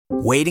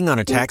Waiting on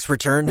a tax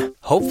return?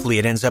 Hopefully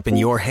it ends up in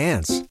your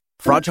hands.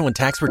 Fraudulent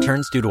tax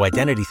returns due to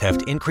identity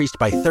theft increased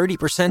by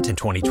 30% in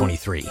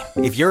 2023.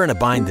 If you're in a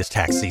bind this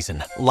tax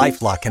season,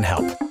 LifeLock can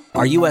help.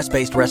 Our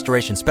U.S.-based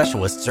restoration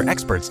specialists are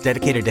experts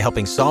dedicated to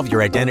helping solve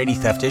your identity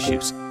theft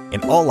issues.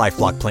 And all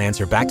LifeLock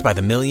plans are backed by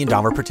the $1 Million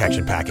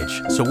Protection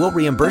Package. So we'll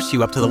reimburse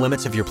you up to the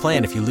limits of your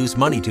plan if you lose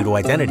money due to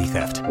identity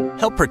theft.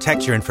 Help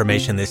protect your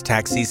information this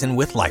tax season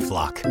with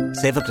LifeLock.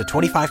 Save up to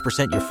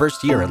 25% your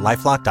first year at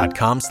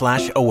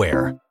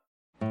LifeLock.com/aware.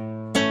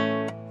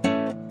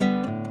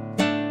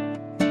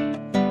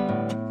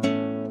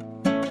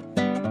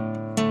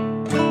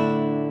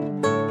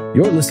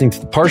 You're listening to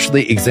the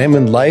Partially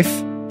Examined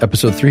Life,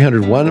 episode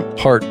 301,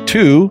 part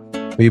 2.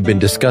 We've been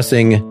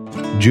discussing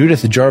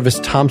Judith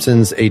Jarvis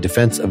Thompson's A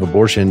Defense of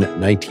Abortion,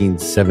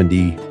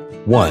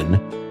 1971.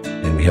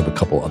 And we have a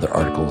couple other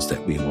articles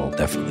that we will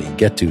definitely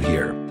get to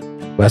here.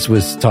 Wes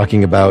was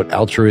talking about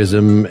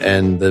altruism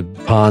and the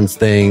Pons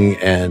thing,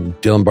 and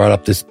Dylan brought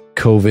up this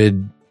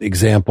COVID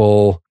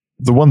example.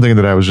 The one thing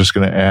that I was just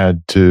going to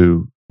add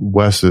to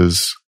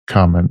Wes's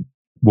comment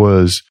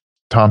was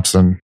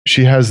Thompson.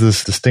 She has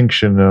this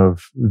distinction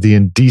of the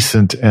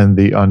indecent and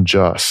the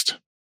unjust.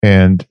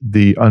 And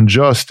the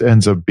unjust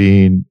ends up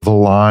being the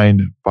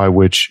line by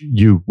which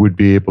you would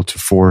be able to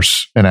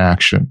force an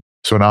action.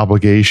 So an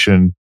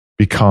obligation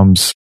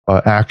becomes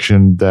an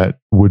action that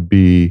would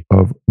be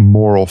of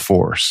moral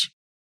force.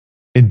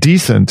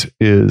 Indecent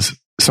is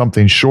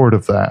something short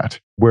of that,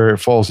 where it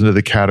falls into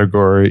the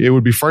category, it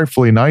would be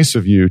frightfully nice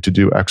of you to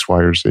do X,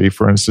 Y, or Z.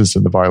 For instance,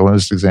 in the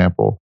violinist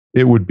example,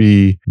 it would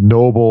be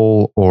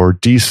noble or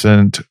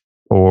decent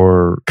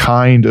or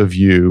kind of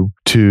you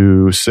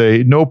to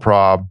say, no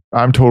prob,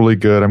 I'm totally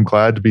good. I'm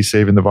glad to be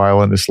saving the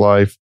violinist's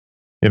life.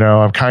 You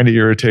know, I'm kind of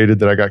irritated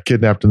that I got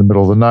kidnapped in the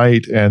middle of the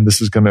night and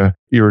this is going to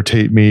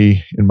irritate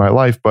me in my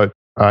life, but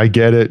I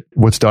get it.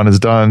 What's done is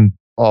done.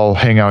 I'll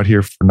hang out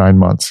here for 9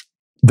 months.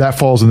 That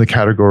falls in the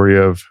category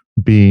of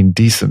being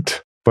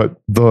decent. But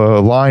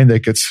the line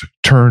that gets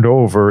turned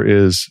over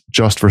is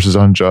just versus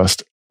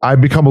unjust. I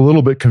become a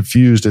little bit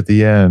confused at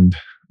the end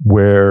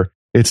where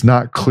it's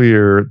not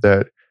clear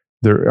that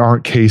there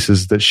aren't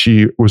cases that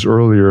she was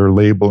earlier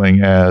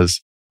labeling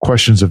as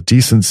questions of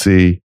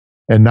decency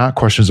and not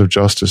questions of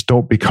justice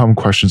don't become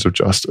questions of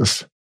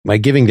justice. My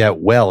giving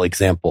that well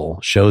example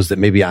shows that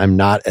maybe I'm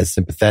not as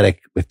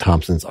sympathetic with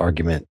Thompson's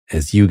argument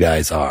as you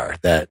guys are,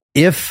 that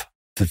if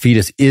the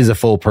fetus is a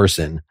full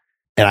person,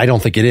 and I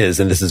don't think it is,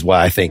 and this is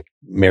why I think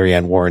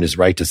Marianne Warren is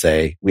right to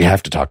say we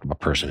have to talk about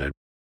personhood.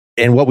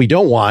 And what we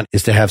don't want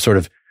is to have sort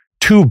of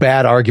two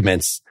bad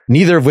arguments,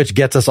 neither of which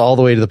gets us all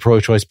the way to the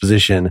pro-choice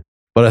position,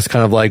 but it's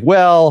kind of like,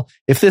 well,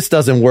 if this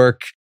doesn't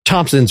work,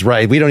 Thompson's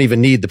right. We don't even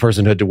need the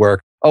personhood to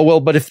work. Oh, well,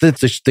 but if the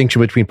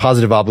distinction between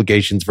positive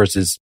obligations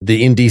versus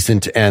the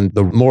indecent and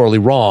the morally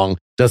wrong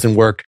doesn't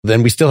work,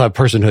 then we still have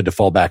personhood to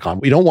fall back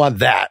on. We don't want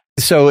that.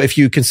 So if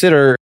you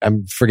consider, I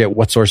forget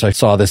what source I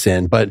saw this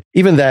in, but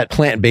even that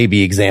plant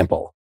baby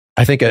example,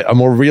 I think a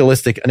more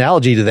realistic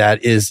analogy to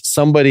that is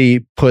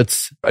somebody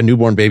puts a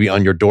newborn baby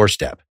on your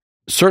doorstep.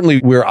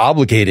 Certainly, we're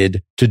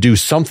obligated to do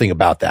something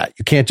about that.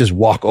 You can't just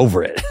walk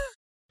over it,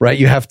 right?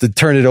 You have to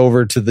turn it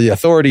over to the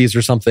authorities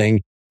or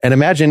something. And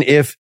imagine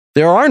if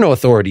there are no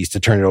authorities to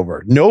turn it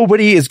over.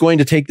 Nobody is going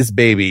to take this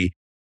baby.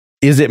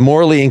 Is it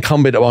morally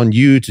incumbent on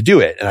you to do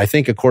it? And I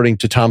think according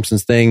to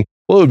Thompson's thing,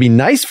 well, it would be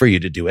nice for you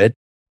to do it.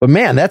 But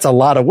man, that's a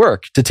lot of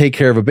work to take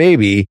care of a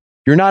baby.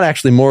 You're not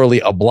actually morally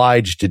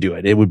obliged to do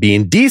it. It would be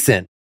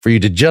indecent for you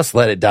to just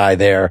let it die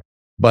there,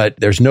 but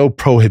there's no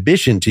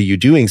prohibition to you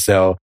doing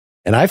so.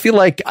 And I feel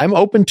like I'm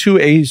open to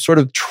a sort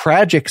of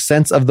tragic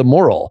sense of the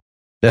moral,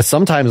 that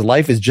sometimes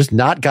life is just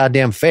not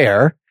goddamn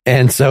fair.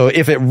 And so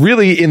if it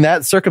really, in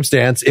that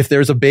circumstance, if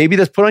there's a baby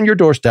that's put on your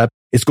doorstep,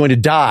 it's going to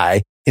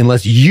die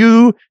unless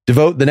you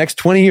devote the next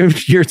 20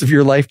 years of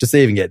your life to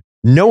saving it.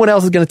 No one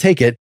else is going to take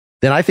it.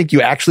 Then I think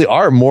you actually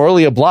are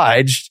morally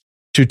obliged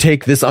to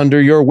take this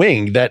under your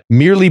wing, that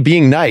merely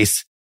being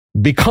nice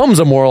becomes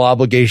a moral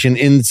obligation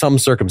in some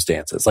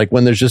circumstances, like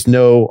when there's just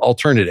no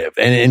alternative.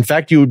 And in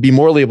fact, you would be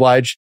morally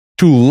obliged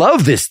to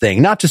love this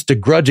thing, not just to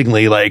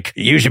grudgingly, like,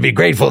 you should be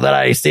grateful that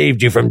I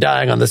saved you from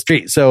dying on the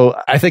street. So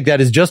I think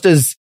that is just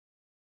as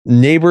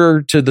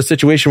neighbor to the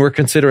situation we're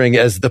considering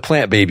as the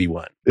plant baby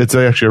one. It's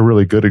actually a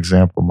really good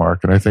example,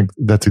 Mark. And I think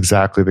that's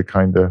exactly the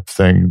kind of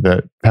thing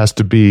that has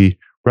to be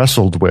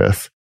wrestled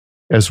with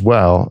as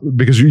well,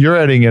 because you're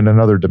adding in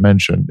another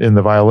dimension. In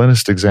the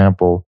violinist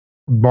example,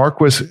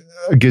 Marquis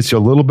gets you a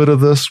little bit of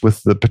this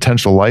with the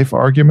potential life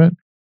argument,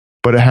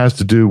 but it has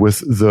to do with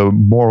the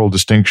moral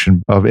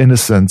distinction of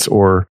innocence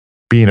or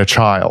being a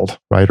child,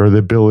 right? Or the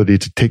ability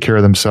to take care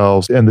of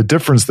themselves. And the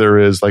difference there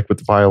is, like with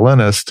the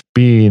violinist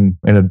being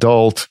an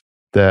adult,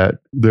 that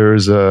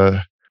there's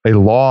a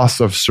loss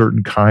of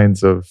certain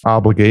kinds of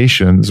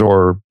obligations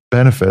or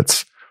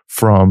benefits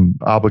from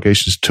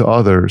obligations to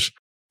others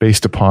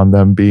based upon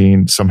them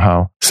being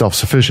somehow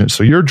self-sufficient.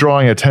 So you're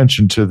drawing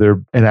attention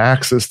to an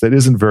axis that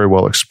isn't very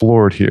well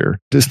explored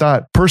here. It's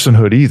not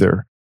personhood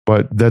either,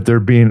 but that there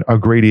being a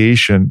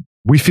gradation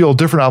we feel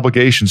different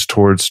obligations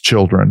towards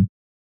children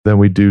than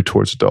we do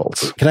towards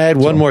adults. Can I add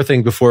one more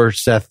thing before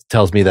Seth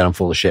tells me that I'm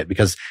full of shit?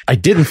 Because I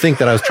didn't think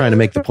that I was trying to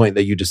make the point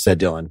that you just said,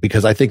 Dylan,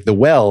 because I think the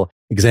well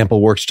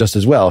example works just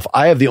as well. If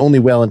I have the only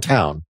well in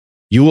town,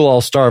 you will all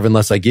starve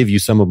unless I give you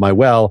some of my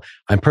well.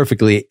 I'm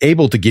perfectly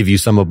able to give you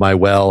some of my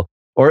well,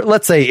 or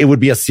let's say it would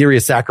be a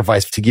serious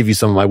sacrifice to give you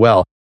some of my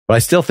well. But I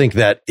still think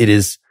that it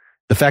is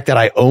the fact that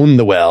I own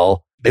the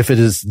well. If it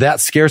is that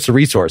scarce a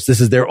resource,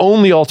 this is their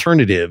only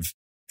alternative,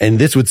 and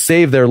this would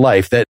save their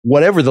life, that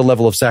whatever the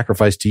level of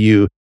sacrifice to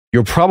you,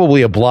 you're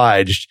probably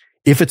obliged,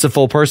 if it's a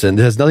full person,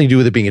 it has nothing to do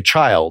with it being a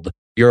child,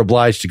 you're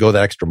obliged to go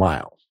that extra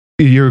mile.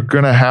 You're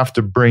going to have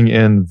to bring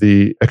in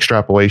the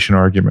extrapolation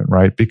argument,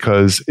 right?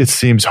 Because it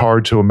seems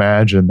hard to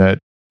imagine that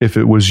if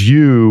it was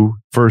you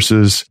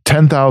versus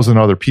 10,000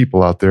 other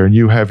people out there and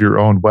you have your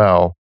own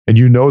well, and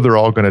you know they're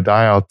all going to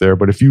die out there,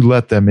 but if you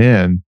let them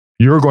in,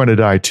 you're going to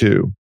die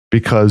too,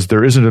 because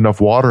there isn't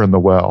enough water in the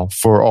well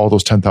for all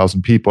those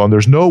 10,000 people. And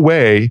there's no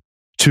way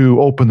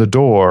to open the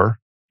door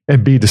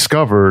and be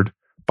discovered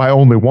by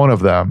only one of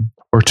them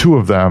or two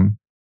of them.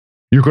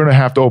 You're going to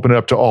have to open it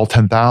up to all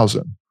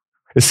 10,000.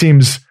 It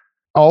seems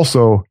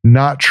also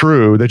not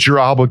true that you're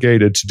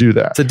obligated to do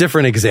that. It's a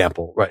different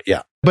example, right?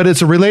 Yeah. But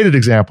it's a related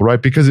example,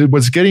 right? Because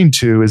what's getting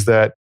to is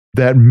that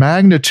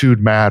magnitude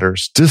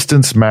matters,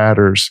 distance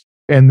matters.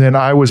 And then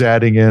I was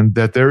adding in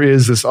that there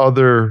is this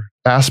other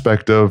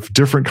aspect of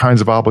different kinds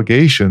of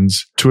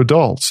obligations to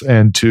adults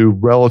and to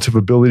relative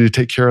ability to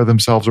take care of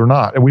themselves or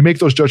not. And we make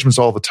those judgments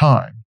all the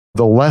time.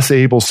 The less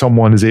able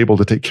someone is able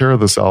to take care of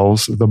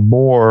themselves, the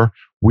more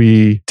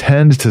we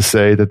tend to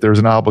say that there's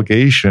an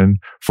obligation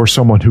for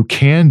someone who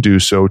can do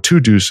so to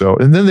do so.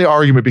 And then the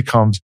argument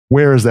becomes,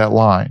 where is that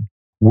line?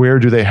 Where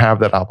do they have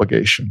that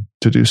obligation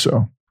to do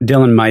so?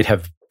 Dylan might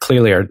have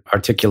clearly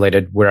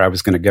articulated where I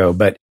was going to go,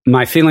 but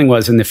my feeling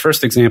was in the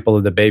first example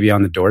of the baby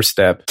on the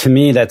doorstep, to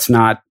me, that's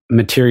not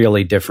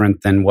materially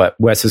different than what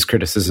Wes's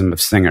criticism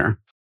of Singer.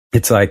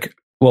 It's like,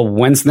 well,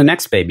 when's the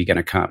next baby going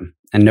to come?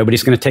 And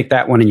nobody's going to take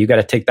that one, and you got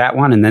to take that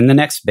one, and then the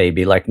next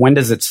baby. Like, when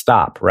does it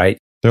stop, right?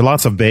 There are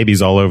lots of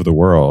babies all over the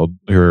world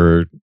who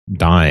are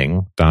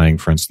dying,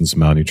 for instance,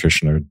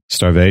 malnutrition or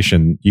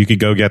starvation. You could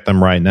go get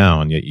them right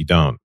now, and yet you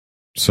don't.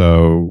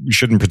 So you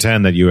shouldn't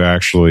pretend that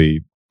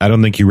I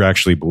don't think you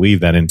actually believe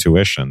that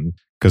intuition,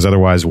 because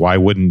otherwise, why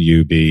wouldn't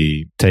you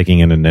be taking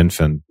in an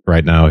infant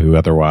right now who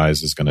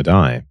otherwise is going to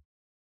die?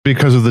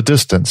 Because of the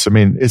distance. I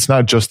mean, it's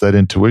not just that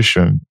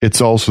intuition. It's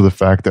also the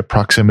fact that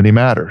proximity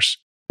matters.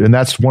 And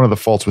that's one of the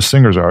faults with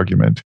Singer's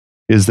argument,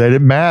 is that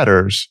it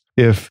matters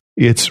if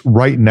it's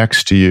right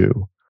next to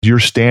you. You're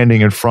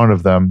standing in front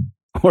of them.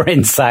 Or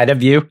inside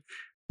of you.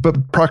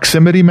 But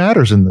proximity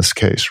matters in this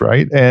case,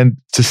 right? And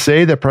to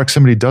say that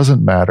proximity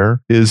doesn't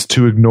matter is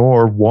to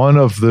ignore one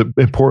of the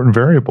important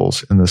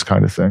variables in this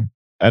kind of thing.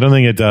 I don't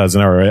think it does.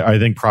 And I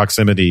think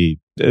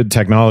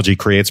technology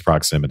creates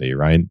proximity,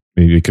 right?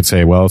 You could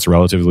say, well, it's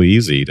relatively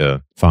easy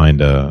to find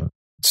a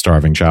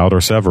starving child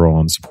or several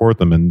and support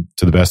them and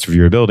to the best of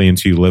your ability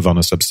until you live on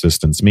a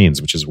subsistence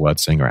means, which is what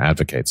Singer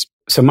advocates.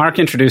 So Mark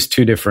introduced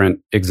two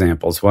different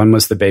examples. One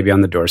was the baby on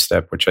the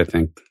doorstep, which I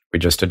think we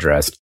just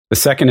addressed. The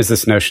second is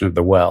this notion of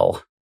the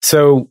well.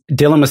 So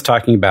Dylan was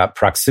talking about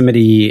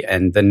proximity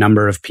and the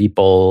number of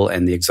people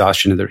and the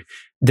exhaustion of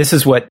this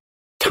is what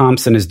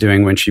Thompson is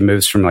doing when she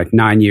moves from like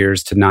 9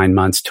 years to 9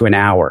 months to an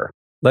hour.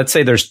 Let's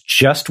say there's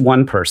just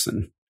one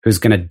person who's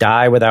going to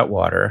die without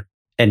water,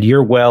 and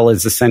your well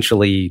is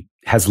essentially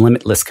has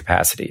limitless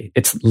capacity.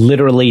 It's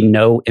literally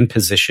no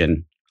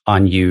imposition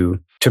on you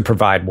to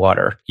provide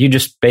water. You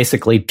just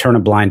basically turn a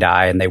blind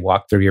eye and they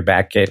walk through your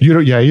back gate. You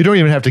don't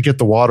even have to get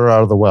the water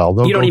out of the well.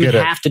 You don't even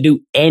have to do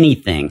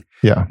anything.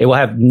 Yeah. It will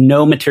have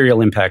no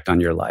material impact on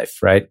your life,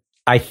 right?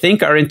 I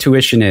think our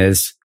intuition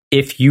is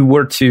if you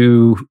were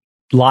to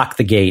lock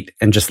the gate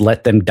and just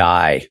let them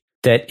die,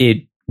 that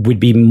it would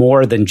be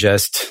more than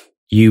just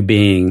you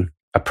being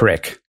a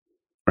prick,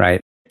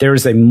 right? There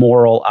is a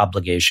moral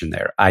obligation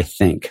there, I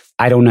think.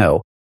 I don't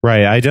know.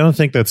 Right. I don't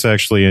think that's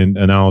actually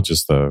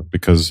analogous, though,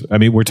 because, I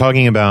mean, we're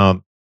talking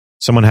about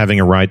someone having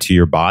a right to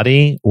your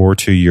body or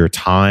to your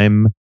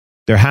time.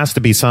 There has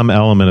to be some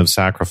element of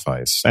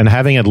sacrifice. And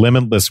having a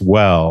limitless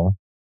well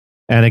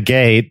and a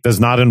gate does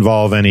not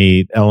involve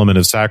any element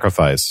of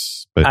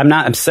sacrifice. But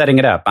I'm setting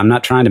it up. I'm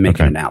not trying to make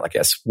it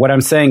analogous. What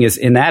I'm saying is,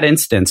 in that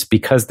instance,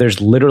 because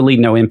there's literally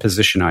no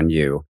imposition on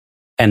you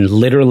and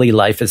literally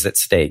life is at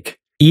stake,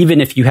 even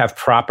if you have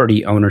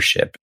property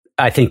ownership,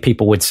 I think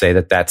people would say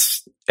that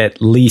that's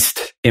at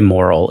least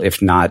immoral,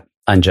 if not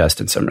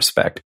unjust in some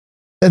respect.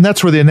 And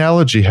that's where the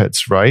analogy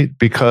hits, right?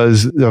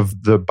 Because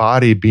of the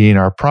body being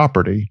our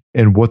property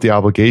and what the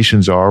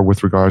obligations are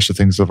with regards to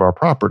things of our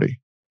property.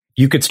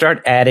 You could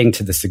start adding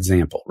to this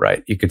example,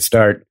 right? You could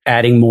start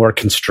adding more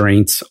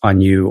constraints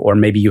on you, or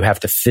maybe you have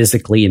to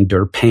physically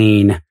endure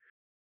pain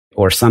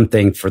or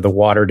something for the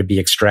water to be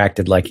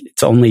extracted. Like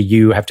it's only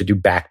you have to do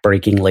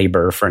backbreaking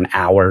labor for an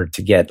hour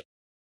to get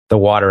the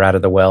water out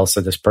of the well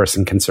so this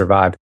person can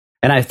survive.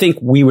 And I think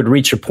we would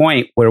reach a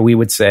point where we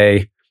would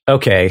say,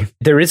 okay,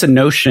 there is a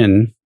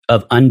notion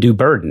of undue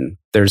burden.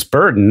 There's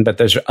burden, but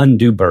there's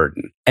undue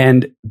burden.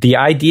 And the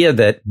idea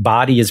that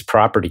body is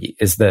property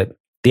is that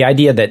the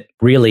idea that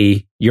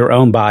really your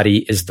own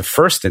body is the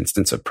first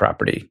instance of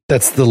property.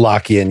 That's the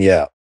Lockean,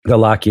 yeah. The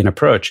Lockean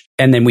approach.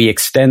 And then we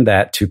extend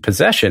that to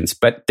possessions.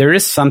 But there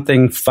is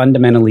something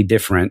fundamentally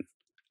different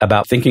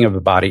about thinking of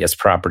a body as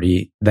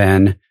property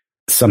than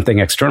something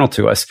external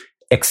to us,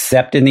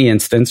 except in the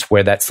instance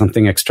where that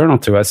something external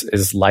to us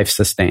is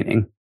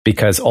life-sustaining,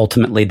 because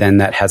ultimately then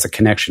that has a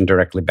connection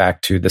directly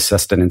back to the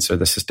sustenance or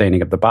the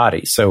sustaining of the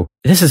body. So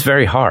this is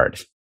very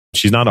hard.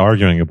 She's not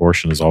arguing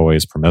abortion is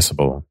always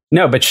permissible.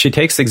 No, but she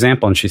takes the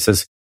example and she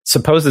says,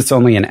 suppose it's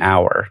only an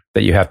hour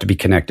that you have to be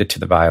connected to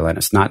the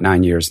violinist, not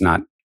 9 years,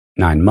 not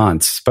 9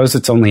 months. Suppose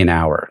it's only an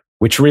hour,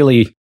 which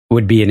really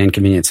would be an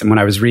inconvenience. And when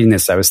I was reading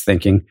this, I was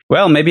thinking,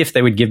 well, maybe if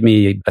they would give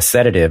me a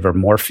sedative or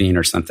morphine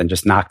or something,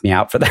 just knock me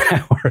out for that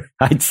hour,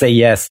 I'd say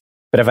yes.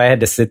 But if I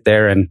had to sit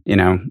there and,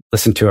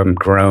 listen to him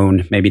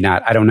groan, maybe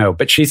not. I don't know.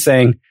 But she's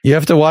saying... You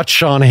have to watch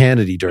Sean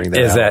Hannity during that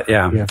Is hour. that,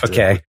 yeah.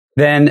 Okay.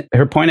 Then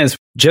her point is,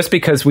 just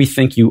because we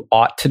think you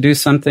ought to do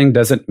something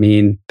doesn't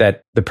mean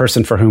that the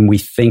person for whom we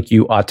think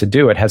you ought to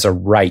do it has a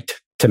right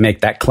to make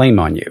that claim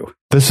on you.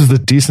 This is the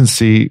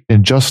decency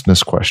and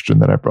justness question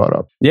that I brought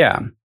up.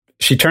 Yeah.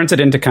 She turns it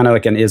into kind of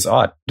like an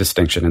is-ought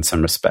distinction in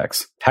some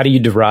respects. How do you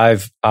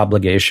derive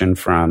obligation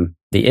from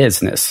the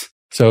isness?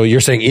 So you're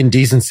saying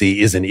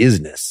indecency is an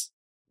isness,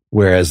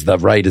 whereas the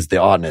right is the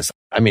oughtness.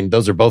 I mean,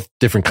 those are both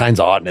different kinds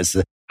of oughtness.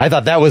 I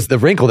thought that was the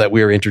wrinkle that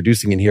we were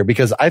introducing in here,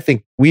 because I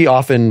think we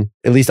often,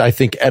 at least I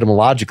think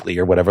etymologically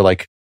or whatever,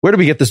 like, where do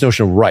we get this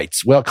notion of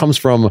rights? Well, it comes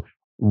from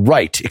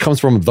right. It comes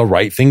from the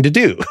right thing to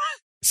do.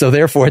 So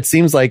therefore, it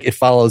seems like it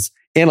follows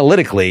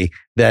analytically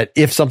that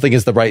if something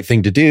is the right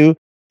thing to do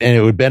and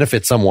it would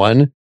benefit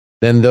someone,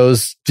 then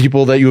those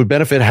people that you would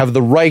benefit have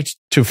the right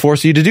to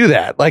force you to do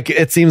that. Like,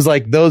 it seems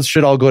like those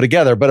should all go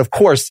together. But of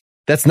course,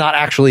 that's not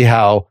actually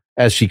how,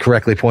 as she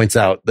correctly points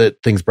out,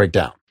 that things break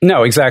down.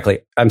 No, exactly.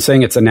 I'm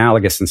saying it's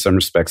analogous in some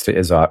respects to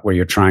is-ought, where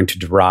you're trying to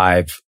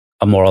derive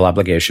a moral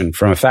obligation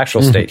from a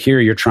factual state.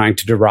 Here, you're trying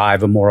to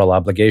derive a moral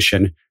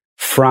obligation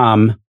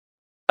from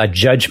a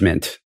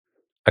judgment,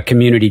 a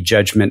community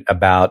judgment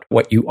about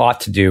what you ought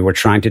to do. We're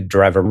trying to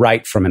derive a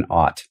right from an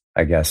ought,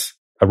 I guess.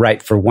 A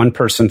right for one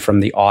person from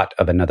the ought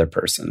of another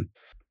person.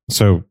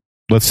 So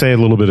let's say a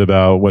little bit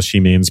about what she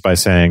means by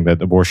saying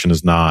that abortion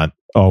is not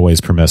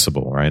always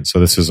permissible, right? So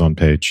this is on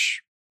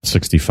page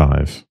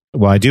 65.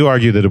 Well, I do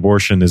argue that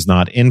abortion is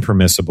not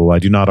impermissible. I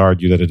do not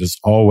argue that it is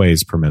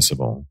always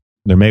permissible.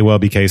 There may well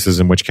be cases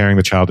in which carrying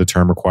the child to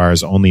term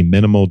requires only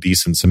minimal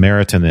decent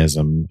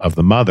Samaritanism of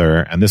the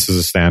mother, and this is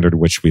a standard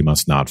which we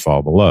must not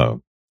fall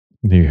below.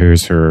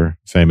 Here's her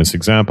famous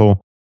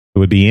example. It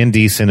would be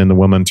indecent in the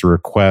woman to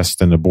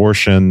request an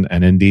abortion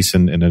and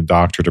indecent in a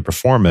doctor to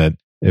perform it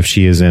if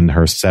she is in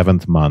her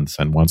 7th month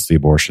and wants the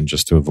abortion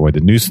just to avoid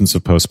the nuisance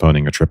of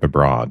postponing a trip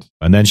abroad.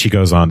 And then she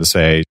goes on to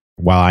say,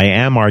 while I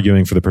am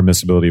arguing for the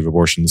permissibility of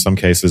abortion in some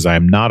cases, I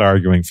am not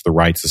arguing for the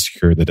right to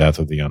secure the death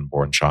of the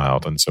unborn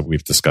child. And so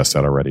we've discussed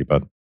that already.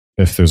 But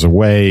if there's a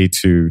way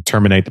to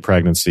terminate the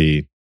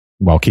pregnancy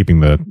while keeping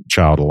the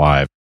child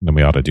alive, then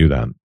we ought to do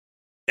that.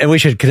 And we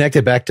should connect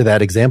it back to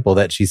that example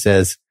that she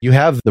says, you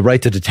have the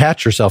right to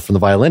detach yourself from the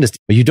violinist,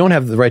 but you don't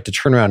have the right to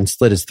turn around and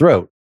slit his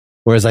throat.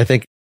 Whereas I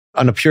think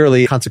on a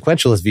purely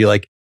consequentialist view,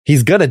 like,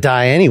 he's going to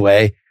die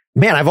anyway.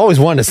 Man, I've always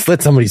wanted to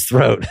slit somebody's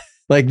throat.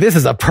 Like, this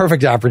is a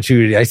perfect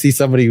opportunity. I see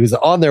somebody who's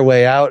on their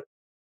way out.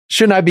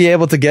 Shouldn't I be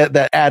able to get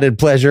that added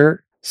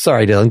pleasure?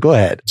 Sorry, Dylan, go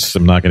ahead.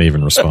 I'm not going to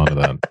even respond to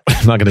that.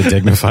 I'm not going to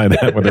dignify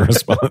that with a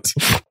response.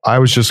 I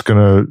was just going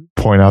to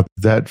point out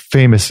that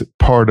famous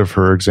part of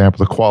her example,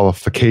 the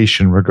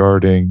qualification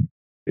regarding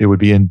it would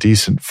be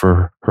indecent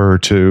for her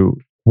to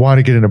want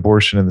to get an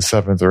abortion in the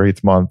 7th or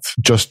 8th month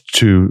just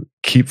to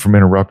keep from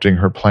interrupting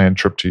her planned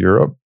trip to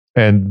Europe.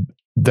 And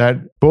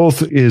that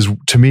both is,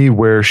 to me,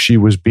 where she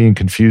was being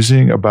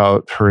confusing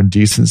about her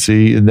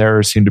indecency. And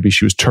there seemed to be,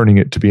 she was turning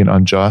it to be an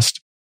unjust,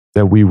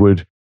 that we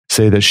would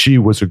say that she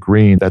was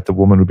agreeing that the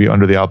woman would be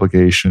under the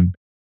obligation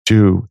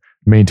to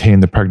maintain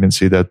the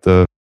pregnancy, that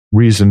the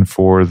reason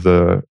for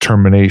the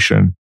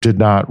termination did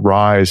not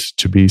rise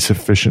to be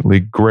sufficiently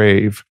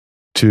grave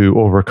to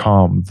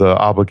overcome the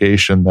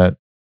obligation that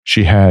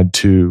she had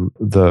to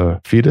the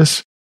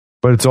fetus.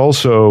 But it's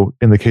also,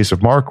 in the case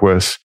of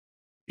Marquis,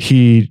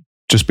 he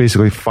just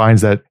basically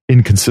finds that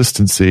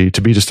inconsistency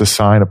to be just a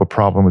sign of a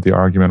problem with the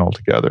argument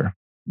altogether.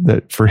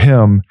 That for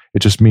him, it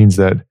just means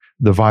that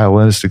the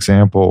violinist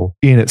example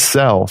in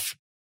itself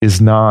is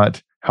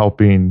not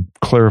helping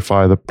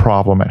clarify the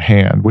problem at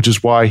hand, which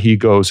is why he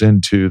goes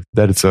into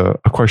that it's a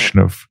question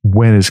of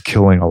when is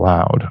killing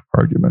allowed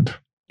argument.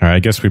 All right, I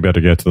guess we better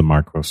get to the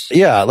Marquis.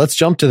 Yeah, let's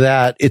jump to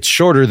that. It's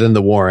shorter than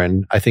the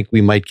Warren. I think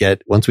we might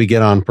get, once we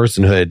get on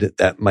personhood,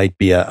 that might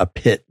be a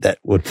pit that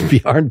would be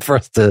hard for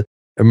us to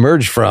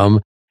emerge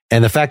from.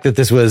 And the fact that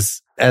this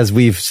was, as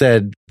we've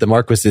said, the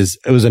Marquis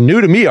it was a new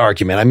to me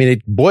argument. I mean,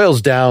 it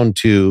boils down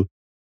to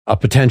a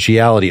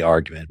potentiality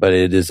argument, but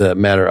it is a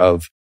matter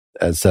of,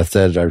 as Seth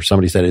said, or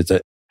somebody said, it's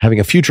having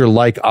a future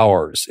like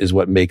ours is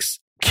what makes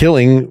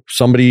killing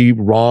somebody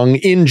wrong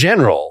in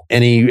general.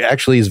 And he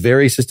actually is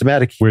very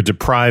systematic. We're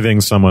depriving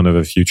someone of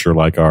a future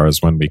like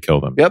ours when we kill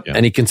them. Yep. Yeah.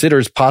 And he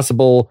considers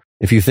possible,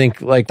 if you think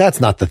like,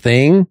 that's not the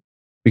thing,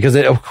 because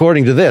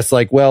according to this,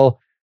 like, well,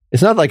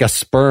 it's not like a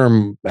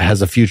sperm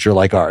has a future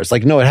like ours.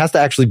 Like, no, it has to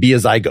actually be a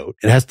zygote.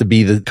 It has to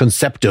be the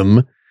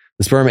conceptum,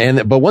 the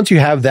sperm. But once you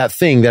have that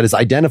thing that is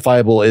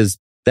identifiable as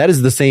that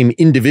is the same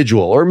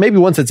individual, or maybe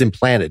once it's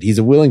implanted, he's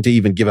willing to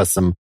even give us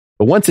some,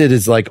 but once it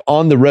is like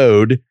on the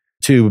road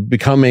to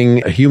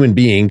becoming a human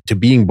being, to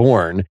being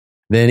born,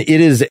 then it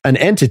is an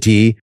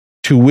entity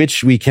to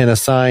which we can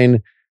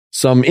assign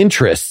some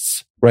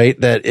interests, right?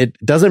 That it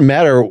doesn't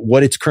matter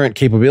what its current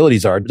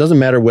capabilities are. It doesn't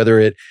matter whether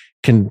it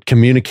can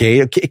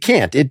communicate. It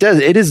can't. It does.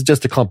 It is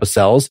just a clump of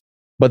cells.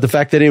 But the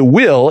fact that it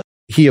will,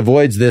 he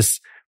avoids this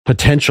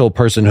potential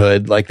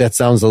personhood. Like that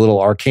sounds a little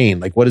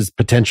arcane. Like what does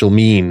potential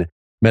mean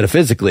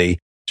metaphysically?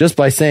 Just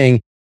by saying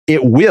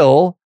it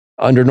will,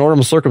 under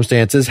normal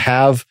circumstances,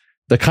 have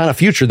the kind of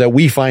future that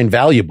we find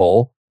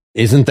valuable.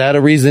 Isn't that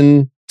a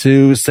reason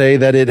to say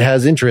that it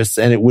has interests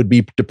and it would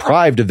be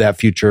deprived of that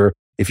future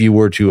if you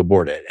were to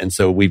abort it? And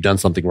so we've done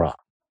something wrong.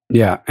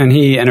 Yeah. And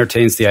he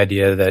entertains the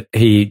idea that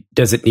he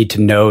doesn't need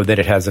to know that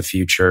it has a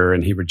future,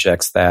 and he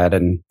rejects that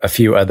and a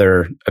few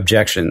other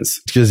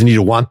objections. He doesn't need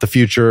to want the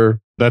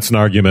future. That's an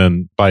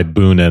argument by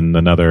Boonin,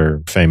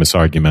 another famous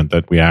argument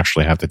that we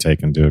actually have to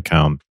take into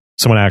account.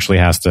 Someone actually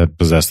has to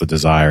possess the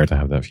desire to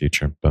have that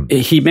future. But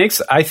he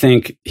makes, I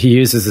think he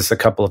uses this a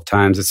couple of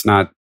times. It's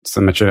not so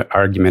much an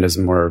argument as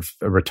more of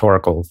a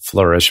rhetorical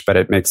flourish, but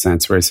it makes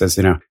sense where he says,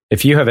 you know,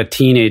 if you have a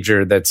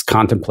teenager that's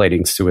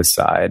contemplating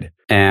suicide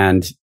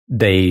and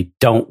they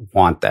don't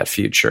want that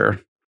future,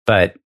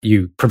 but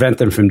you prevent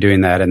them from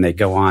doing that and they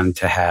go on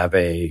to have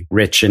a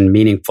rich and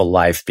meaningful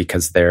life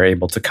because they're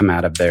able to come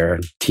out of their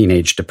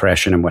teenage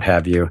depression and what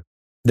have you,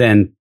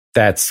 then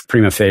that's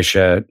prima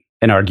facie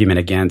an argument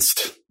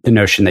against the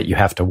notion that you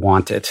have to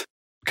want it.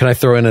 Can I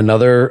throw in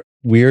another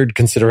weird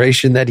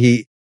consideration that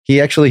he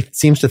actually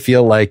seems to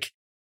feel like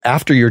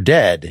after you're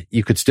dead,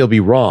 you could still be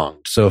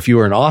wronged. So if you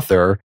were an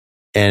author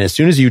and as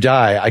soon as you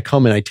die, I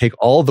come and I take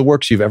all the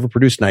works you've ever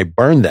produced and I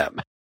burn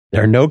them.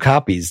 There are no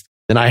copies.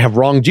 Then I have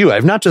wronged you.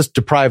 I've not just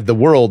deprived the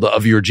world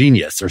of your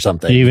genius or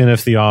something. Even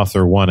if the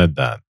author wanted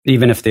that.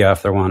 Even if the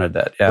author wanted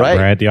that. Yeah.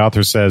 Right. The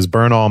author says,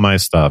 burn all my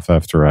stuff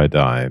after I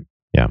die.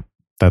 Yeah.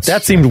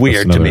 That seemed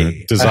weird to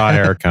me.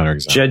 Desire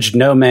counterexample. Judge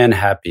no man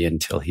happy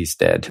until he's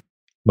dead.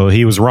 Well,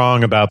 he was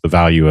wrong about the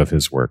value of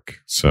his work.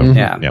 So,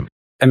 yeah.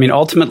 I mean,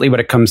 ultimately what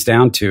it comes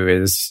down to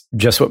is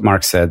just what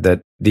Mark said,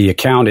 that the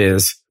account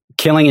is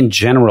killing in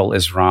general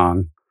is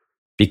wrong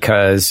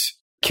because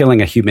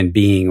killing a human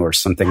being or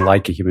something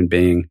like a human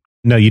being.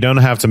 No, you don't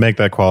have to make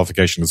that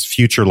qualification because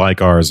future like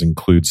ours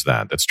includes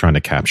that. That's trying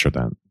to capture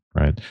that,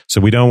 right?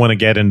 So we don't want to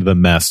get into the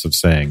mess of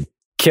saying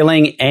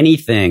killing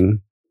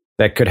anything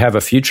that could have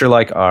a future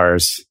like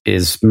ours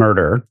is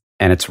murder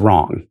and it's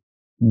wrong.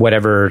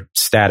 Whatever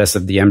status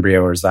of the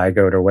embryo or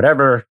zygote or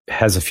whatever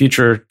has a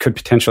future, could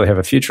potentially have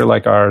a future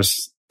like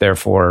ours.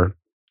 Therefore,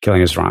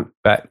 killing is wrong.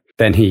 But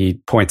then he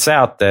points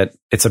out that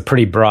it's a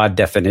pretty broad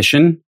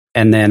definition.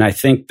 And then I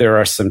think there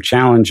are some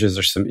challenges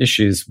or some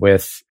issues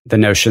with the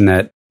notion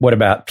that what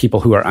about people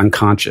who are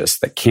unconscious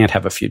that can't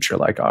have a future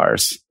like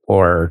ours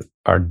or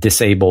are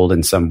disabled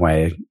in some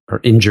way or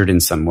injured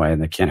in some way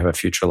and they can't have a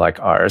future like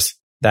ours?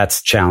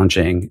 That's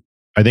challenging.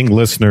 I think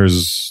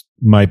listeners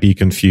might be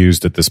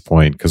confused at this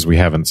point because we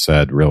haven't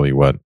said really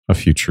what a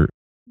future.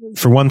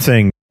 For one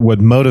thing, what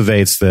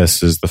motivates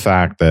this is the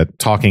fact that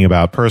talking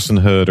about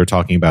personhood or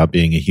talking about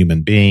being a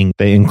human being,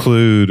 they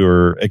include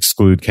or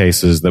exclude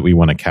cases that we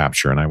want to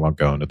capture. And I won't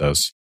go into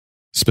those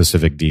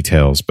specific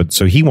details. But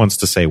so he wants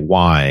to say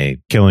why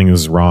killing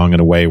is wrong in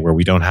a way where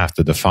we don't have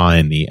to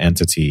define the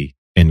entity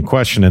in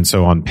question. And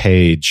so on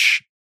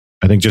page,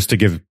 I think just to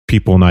give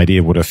people an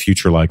idea of what a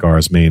future like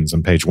ours means,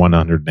 on page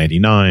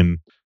 189,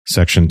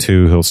 section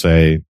 2, he'll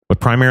say, what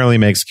primarily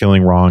makes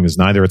killing wrong is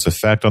neither its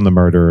effect on the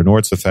murderer nor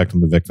its effect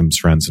on the victim's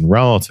friends and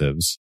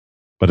relatives,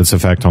 but its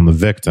effect on the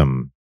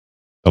victim.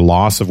 The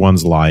loss of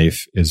one's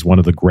life is one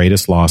of the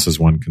greatest losses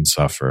one can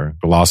suffer.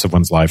 The loss of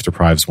one's life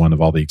deprives one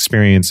of all the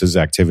experiences,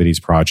 activities,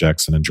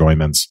 projects, and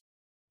enjoyments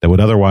that would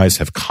otherwise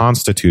have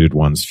constituted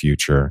one's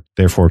future.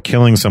 Therefore,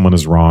 killing someone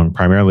is wrong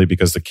primarily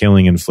because the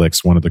killing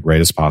inflicts one of the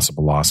greatest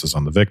possible losses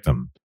on the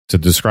victim. To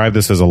describe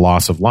this as a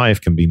loss of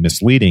life can be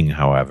misleading,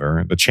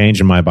 however. The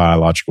change in my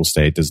biological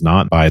state does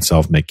not by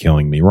itself make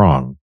killing me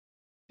wrong.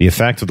 The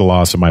effect of the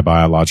loss of my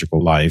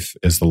biological life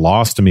is the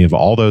loss to me of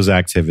all those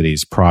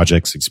activities,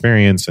 projects,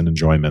 experience, and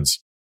enjoyments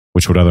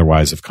which would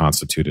otherwise have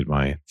constituted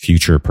my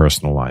future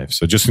personal life.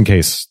 So just in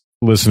case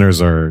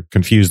listeners are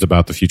confused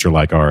about the future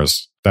like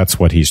ours, that's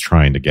what he's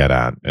trying to get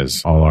at,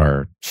 is all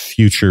our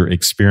future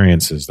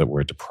experiences that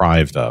we're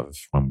deprived of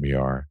when we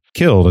are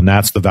killed. And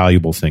that's the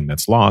valuable thing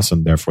that's lost.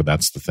 And therefore,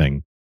 that's the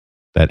thing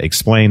that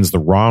explains the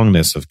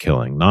wrongness of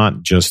killing,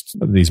 not just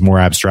these more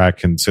abstract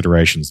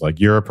considerations like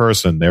you're a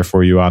person,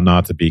 therefore you ought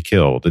not to be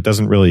killed. It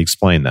doesn't really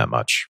explain that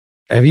much.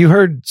 Have you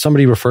heard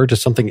somebody refer to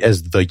something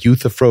as the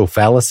Euthyphro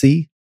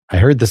fallacy? I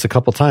heard this a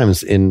couple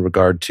times in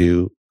regard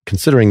to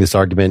considering this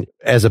argument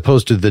as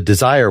opposed to the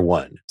desire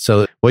one.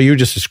 So what you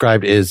just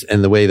described is,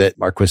 and the way that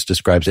Marquis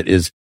describes it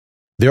is,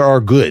 there are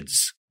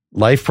goods.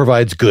 Life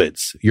provides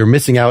goods. You're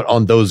missing out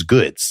on those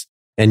goods.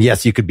 And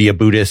yes, you could be a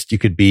Buddhist, you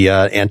could be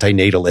an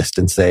antinatalist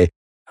and say,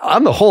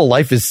 on the whole,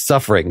 life is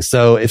suffering.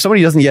 So if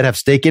somebody doesn't yet have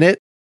stake in it,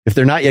 if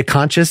they're not yet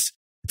conscious,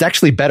 it's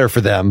actually better for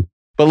them.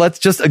 But let's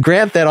just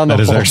grant that on the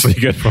whole. That is actually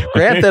a good point.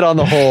 Grant that on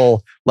the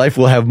whole, life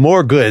will have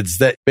more goods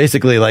that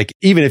basically, like,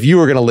 even if you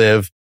were going to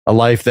live a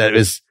life that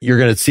is, you're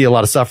going to see a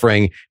lot of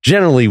suffering,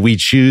 generally we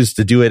choose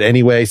to do it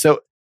anyway.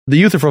 So the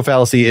Euthyphro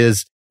fallacy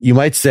is, you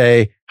might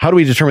say, how do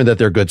we determine that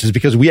they're goods? It's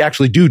because we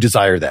actually do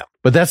desire them.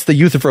 But that's the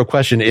Euthyphro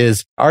question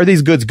is, are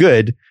these goods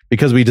good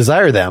because we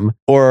desire them,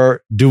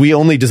 or do we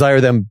only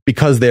desire them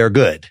because they are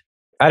good?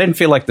 I didn't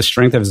feel like the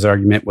strength of his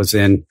argument was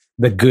in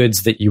the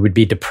goods that you would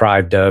be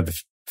deprived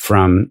of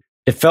from.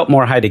 It felt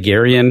more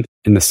Heideggerian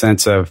in the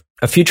sense of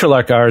a future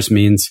like ours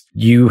means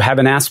you have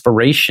an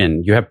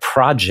aspiration, you have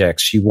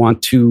projects you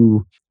want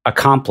to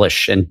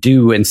accomplish and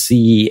do and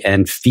see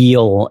and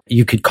feel.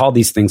 You could call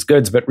these things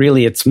goods, but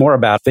really it's more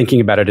about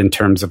thinking about it in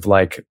terms of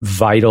like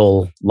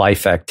vital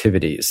life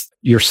activities.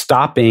 You're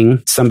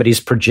stopping somebody's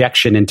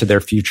projection into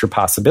their future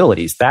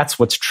possibilities. That's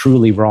what's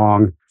truly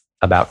wrong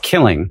about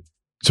killing.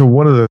 So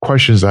one of the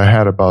questions I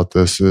had about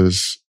this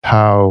is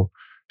how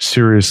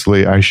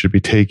seriously I should be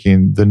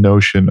taking the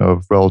notion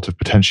of relative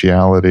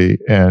potentiality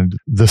and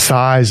the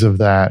size of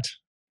that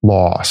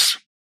loss.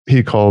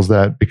 He calls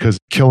that because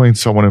killing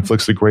someone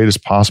inflicts the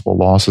greatest possible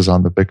losses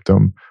on the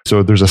victim.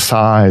 So there's a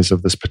size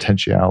of this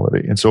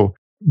potentiality. And so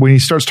when he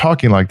starts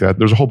talking like that,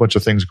 there's a whole bunch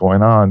of things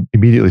going on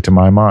immediately to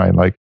my mind.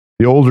 Like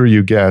the older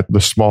you get, the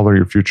smaller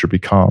your future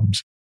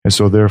becomes. And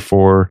so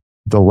therefore,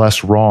 the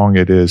less wrong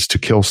it is to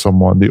kill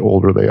someone the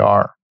older they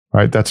are,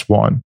 right? That's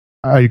one.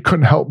 I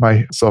couldn't help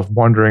myself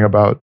wondering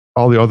about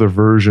all the other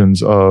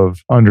versions of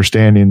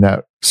understanding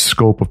that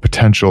scope of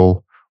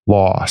potential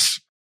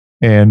loss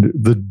and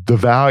the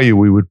value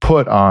we would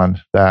put on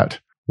that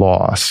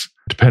loss,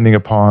 depending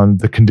upon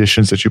the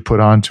conditions that you put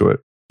onto it.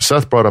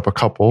 Seth brought up a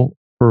couple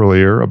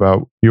earlier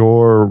about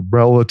your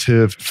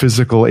relative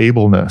physical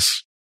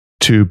ableness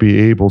to be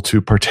able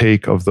to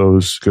partake of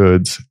those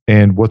goods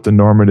and what the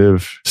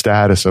normative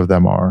status of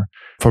them are,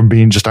 from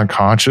being just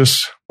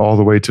unconscious all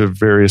the way to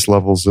various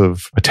levels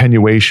of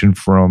attenuation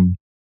from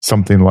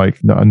something like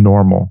a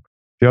normal.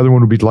 The other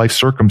one would be life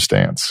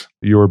circumstance,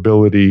 your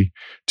ability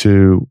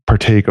to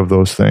partake of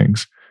those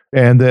things.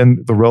 And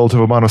then the relative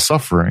amount of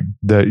suffering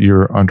that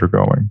you're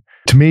undergoing.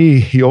 To me,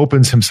 he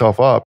opens himself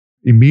up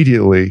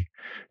immediately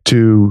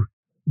to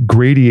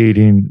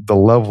gradiating the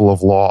level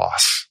of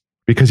loss,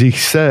 because he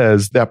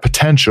says that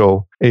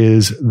potential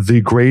is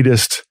the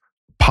greatest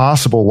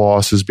possible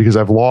losses because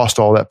I've lost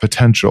all that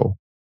potential.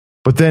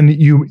 But then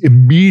you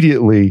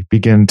immediately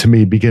begin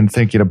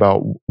thinking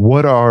about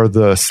what are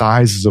the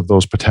sizes of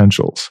those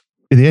potentials.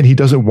 In the end, he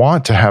doesn't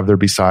want to have there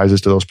be sizes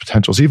to those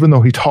potentials, even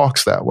though he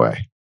talks that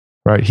way,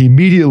 right? He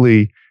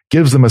immediately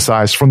gives them a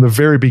size from the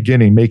very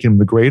beginning, making them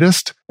the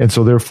greatest. And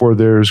so therefore,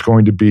 there's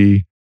going to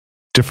be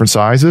different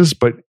sizes.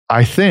 But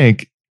I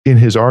think in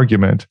his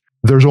argument,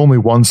 there's only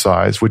one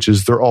size, which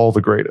is they're all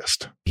the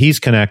greatest. He's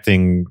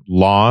connecting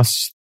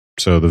loss,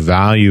 so the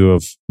value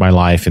of my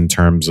life in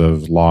terms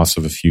of loss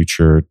of a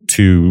future,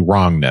 to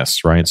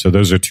wrongness, right? So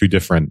those are two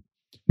different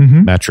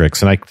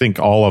metrics. And I think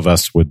all of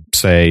us would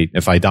say,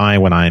 if I die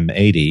when I'm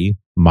 80,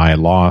 my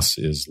loss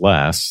is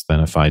less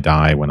than if I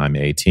die when I'm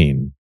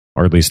 18.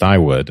 Or at least I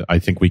would. I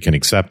think we can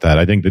accept that.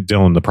 I think that,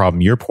 Dylan, the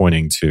problem you're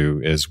pointing to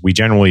is we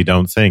generally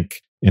don't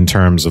think in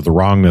terms of the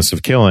wrongness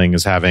of killing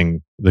as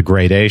having the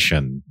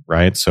gradation,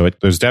 right? So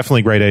there's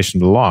definitely gradation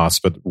to loss,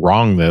 but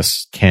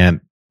wrongness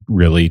can't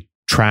really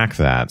track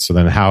that. So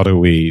then how do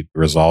we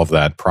resolve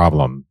that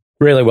problem?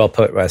 Really well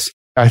put, Wes.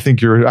 I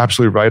think you're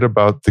absolutely right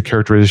about the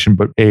characterization,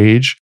 but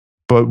age.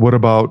 But what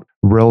about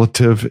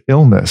relative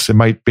illness? It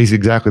might be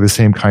exactly the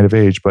same kind of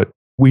age, but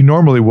we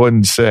normally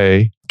wouldn't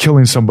say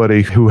killing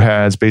somebody who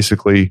has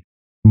basically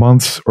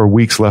months or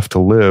weeks left to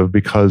live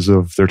because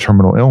of their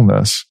terminal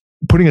illness.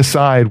 Putting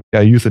aside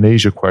a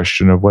euthanasia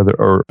question of whether,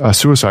 or a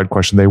suicide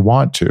question, they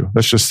want to.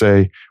 Let's just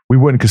say we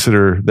wouldn't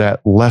consider that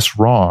less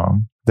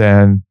wrong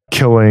than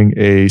killing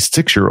a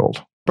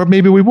 6-year-old. But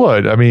maybe we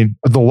would. I mean,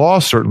 the law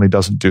certainly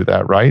doesn't do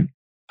that, right?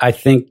 I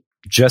think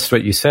just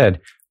what you said,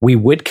 we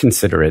would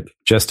consider it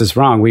just as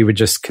wrong. We would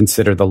just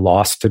consider the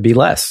loss to be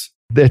less.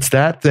 It's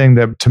that thing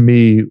that to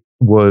me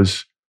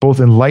was both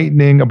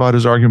enlightening about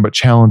his argument, but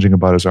challenging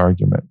about his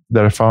argument,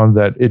 that I found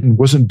that it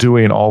wasn't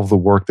doing all of the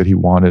work that he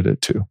wanted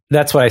it to.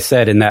 That's what I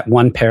said in that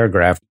one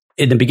paragraph.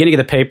 In the beginning of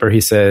the paper,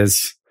 he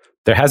says,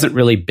 there hasn't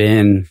really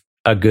been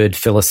a good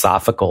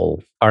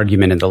philosophical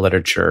argument in the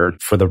literature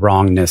for the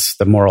wrongness,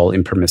 the moral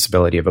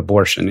impermissibility of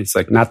abortion. It's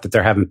like, not that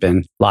there haven't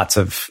been lots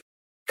of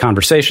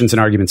conversations and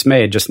arguments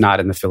made, just not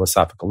in the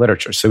philosophical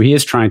literature. So he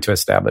is trying to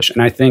establish,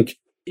 and I think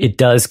it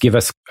does give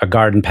us a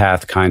garden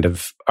path kind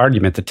of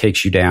argument that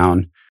takes you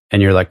down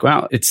And you're like,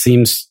 well, it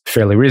seems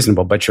fairly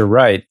reasonable, but you're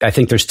right. I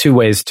think there's two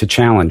ways to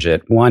challenge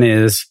it. One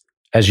is,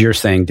 as you're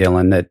saying,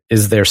 Dylan, that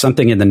is there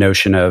something in the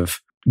notion of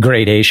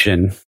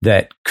gradation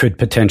that could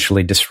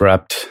potentially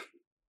disrupt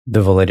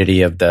the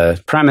validity of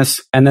the premise?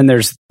 And then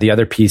there's the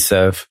other piece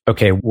of,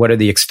 okay, what are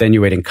the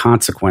extenuating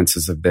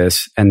consequences of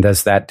this? And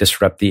does that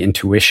disrupt the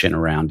intuition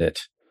around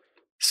it?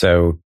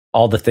 So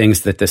all the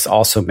things that this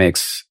also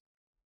makes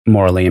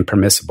morally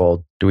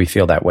impermissible, do we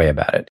feel that way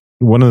about it?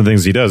 One of the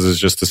things he does is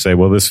just to say,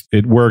 well,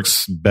 it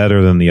works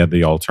better than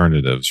the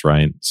alternatives,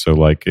 right? So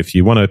like if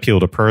you want to appeal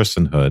to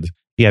personhood,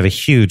 you have a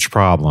huge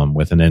problem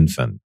with an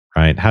infant,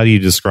 right? How do you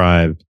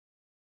describe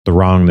the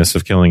wrongness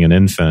of killing an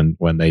infant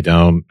when they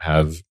don't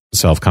have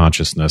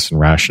self-consciousness and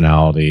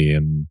rationality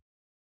and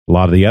a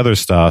lot of the other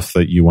stuff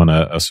that you want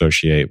to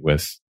associate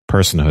with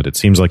personhood? It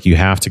seems like you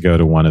have to go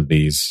to one of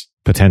these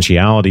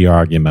potentiality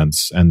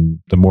arguments, and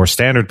the more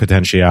standard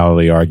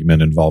potentiality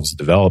argument involves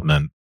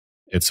development.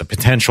 It's a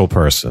potential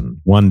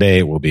person. One day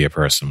it will be a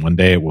person. One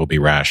day it will be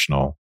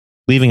rational.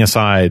 Leaving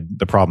aside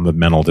the problem of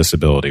mental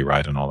disability,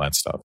 right, and all that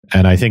stuff.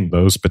 And I think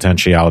those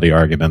potentiality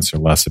arguments are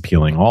less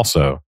appealing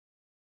also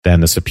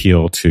than this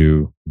appeal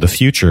to the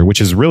future,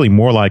 which is really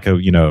more like a,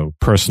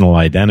 personal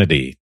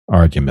identity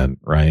argument,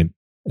 right?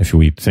 If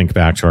we think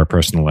back to our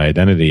personal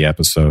identity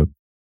episode.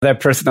 That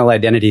personal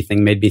identity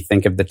thing made me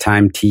think of the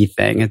time T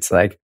thing. It's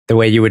like the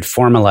way you would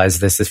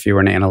formalize this if you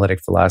were an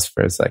analytic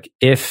philosopher is like,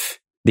 if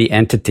the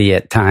entity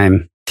at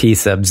time t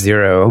sub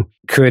 0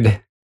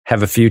 could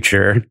have a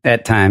future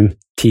at time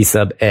t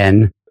sub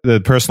n. The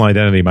personal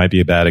identity might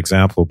be a bad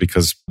example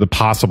because the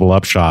possible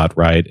upshot,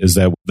 right, is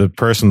that the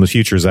person in the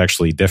future is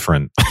actually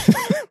different.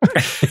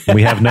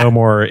 We have no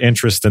more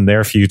interest in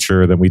their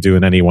future than we do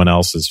in anyone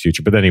else's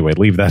future. But anyway,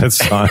 leave that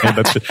aside.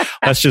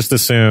 Let's just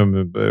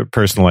assume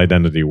personal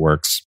identity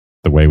works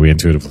the way we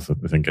intuitively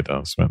think it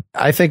does. But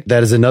I think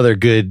that is another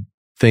good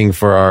thing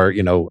for our,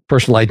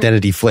 personal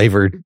identity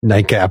flavored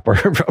nightcap or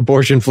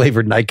abortion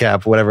flavored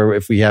nightcap, whatever,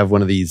 if we have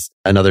one of these,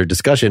 another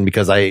discussion,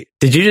 because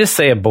Did you just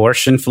say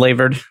abortion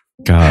flavored?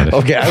 God.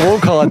 Okay, I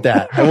won't call it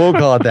that.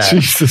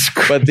 Jesus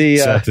Christ. But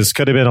Seth, this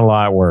could have been a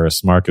lot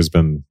worse. Mark has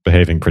been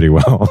behaving pretty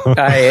well.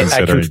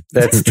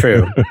 That's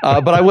true.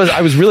 But I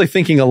was really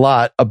thinking a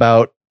lot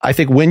about, I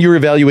think when you're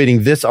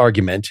evaluating this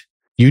argument,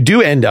 you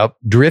do end up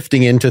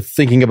drifting into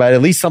thinking about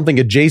at least something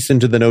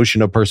adjacent to the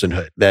notion of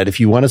personhood. That if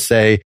you want to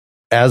say,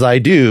 as I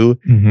do,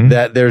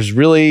 that there's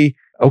really,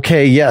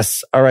 okay,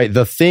 yes, all right,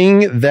 the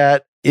thing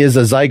that is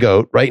a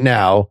zygote right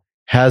now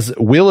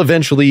will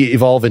eventually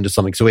evolve into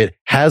something. So it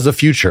has a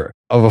future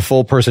of a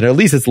full person, or at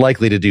least it's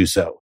likely to do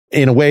so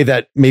in a way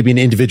that maybe an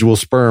individual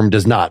sperm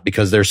does not,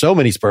 because there's so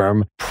many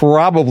sperm.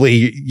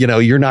 Probably,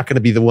 you're not going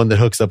to be the one that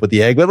hooks up with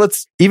the egg, but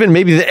even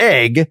maybe the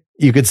egg,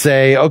 you could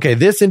say, okay,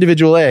 this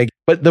individual egg,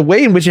 but the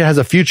way in which it has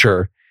a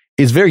future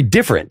is very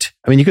different.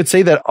 I mean, you could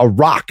say that a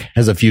rock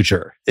has a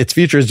future. Its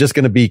future is just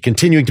going to be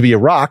continuing to be a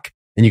rock.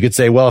 And you could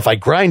say, well, if I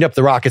grind up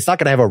the rock, it's not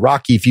going to have a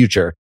rocky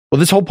future. Well,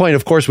 this whole point,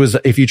 of course, was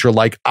a future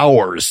like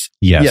ours.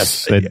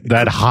 Yes.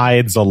 That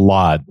hides a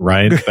lot,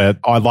 right? That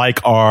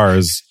like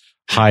ours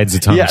hides a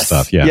ton of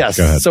stuff. Yeah. Yes.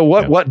 Go ahead. So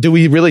what do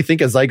we really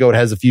think a zygote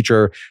has a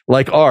future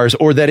like ours,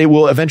 or that it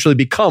will eventually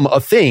become a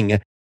thing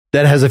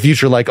that has a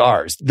future like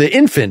ours? The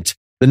infant,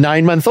 the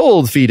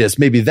 9-month-old fetus,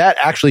 maybe that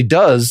actually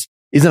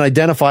is an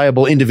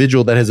identifiable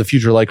individual that has a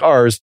future like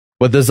ours.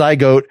 But the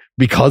zygote,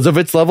 because of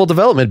its level of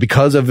development,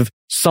 because of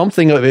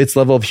something of its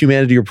level of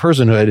humanity or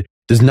personhood,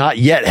 does not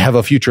yet have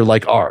a future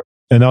like ours.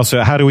 And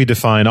also, how do we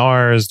define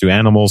ours? Do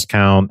animals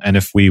count? And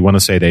if we want to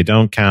say they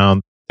don't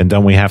count, then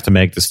don't we have to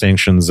make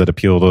distinctions that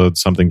appeal to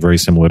something very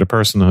similar to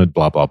personhood?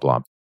 Blah, blah,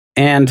 blah.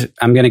 And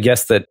I'm going to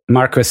guess that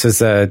Marquis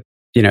is a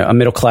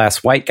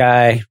middle-class white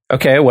guy.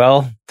 Okay,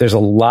 well, there's a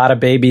lot of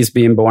babies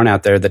being born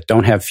out there that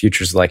don't have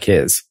futures like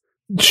his.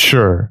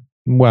 Sure.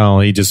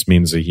 Well, he just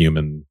means a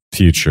human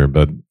future,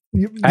 but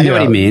I know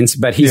what he means,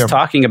 but he's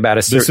talking about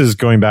a certain... This is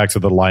going back to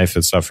the life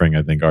is suffering,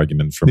 I think,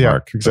 argument for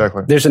Mark.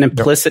 Exactly. There's an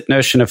implicit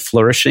notion of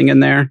flourishing in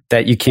there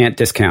that you can't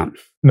discount.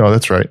 No,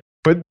 that's right.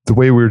 But the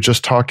way we were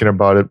just talking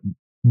about it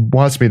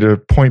wants me to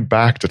point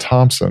back to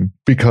Thompson,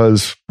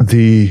 because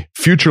the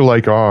future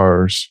like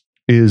ours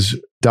is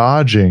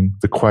dodging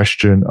the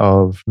question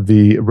of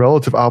the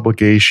relative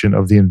obligation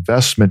of the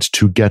investment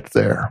to get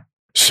there.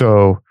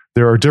 So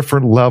there are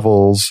different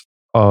levels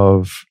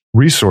of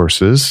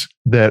resources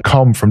that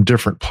come from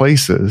different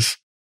places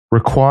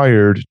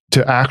required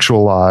to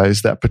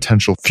actualize that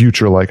potential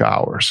future like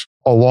ours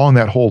along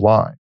that whole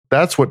line.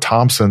 That's what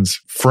Thompson's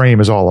frame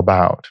is all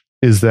about,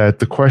 is that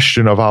the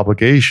question of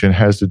obligation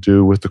has to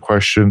do with the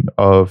question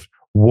of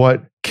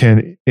what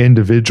can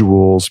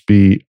individuals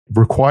be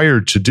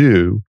required to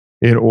do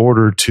in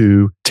order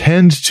to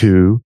tend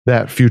to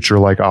that future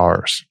like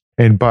ours.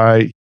 And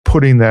by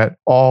putting that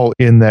all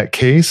in that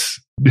case,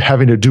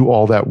 having to do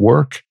all that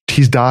work,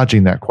 he's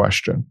dodging that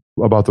question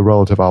about the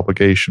relative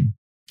obligation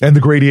and the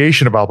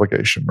gradation of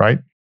obligation, right?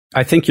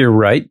 I think you're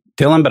right,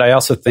 Dylan, but I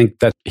also think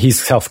that he's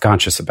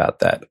self-conscious about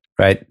that,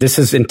 right? This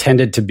is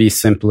intended to be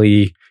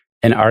simply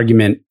an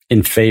argument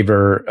in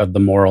favor of the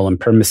moral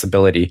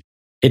impermissibility.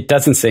 it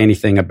doesn't say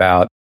anything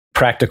about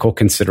practical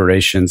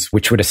considerations,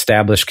 which would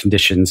establish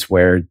conditions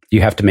where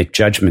you have to make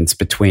judgments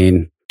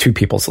between two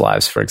people's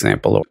lives, for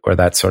example, or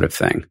that sort of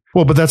thing.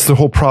 Well, but that's the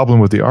whole problem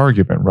with the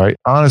argument, right?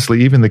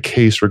 Honestly, even the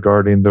case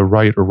regarding the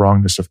right or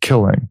wrongness of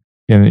killing.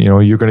 And,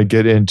 you're going to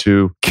get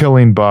into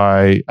killing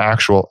by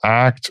actual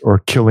act or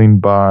killing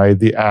by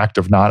the act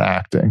of not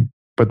acting.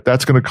 But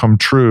that's going to come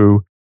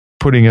true,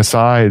 putting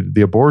aside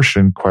the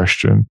abortion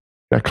question.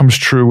 That comes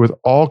true with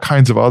all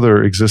kinds of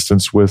other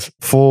existence with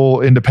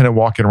full independent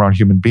walking around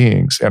human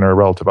beings and our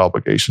relative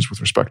obligations with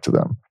respect to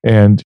them.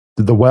 And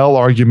the well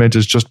argument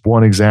is just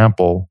one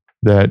example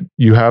that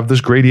you have this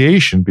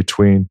gradation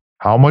between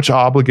how much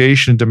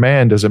obligation and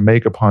demand does it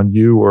make upon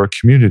you or a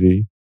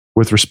community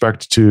with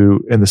respect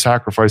to, and the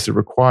sacrifice it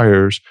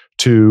requires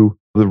to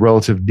the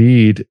relative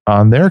need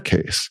on their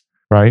case,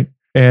 right?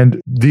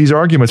 And these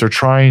arguments are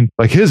trying,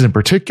 like his in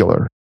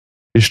particular,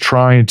 is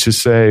trying to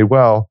say,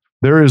 well,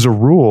 there is a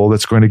rule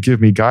that's going to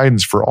give me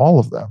guidance for all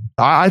of them.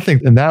 I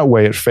think in that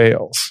way it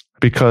fails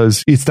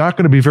because it's not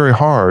going to be very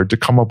hard to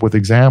come up with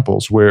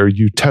examples where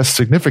you test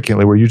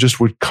significantly, where you just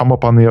would come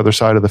up on the other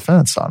side of the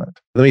fence on it.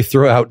 Let me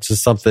throw out to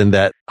something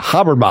that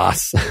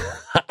Habermas,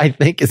 I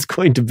think, is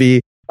going to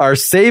be our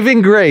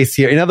saving grace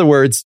here. In other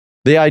words,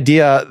 the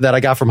idea that I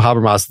got from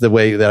Habermas, the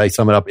way that I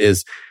sum it up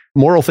is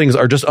moral things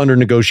are just under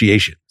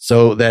negotiation.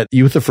 So that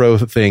Euthyphro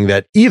thing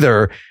that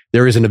either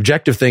there is an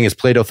objective thing, as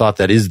Plato thought,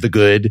 that is the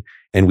good,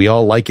 and we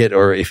all like it,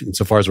 or if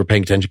insofar as we're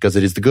paying attention because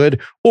it is the good,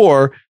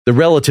 or the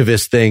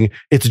relativist thing,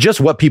 it's just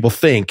what people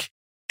think,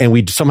 and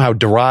we somehow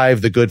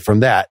derive the good from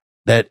that.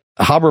 That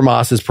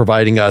Habermas is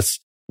providing us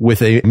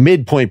with a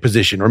midpoint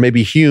position, or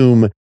maybe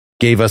Hume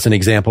gave us an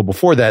example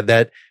before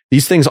that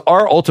these things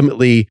are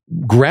ultimately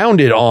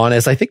grounded on,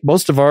 as I think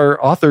most of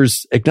our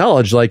authors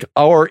acknowledge, like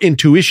our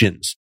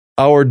intuitions,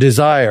 our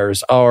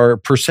desires, our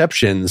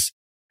perceptions,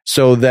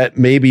 so that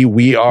maybe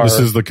we are... This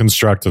is the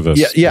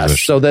constructivist.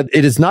 Yes, so that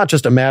it is not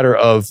just a matter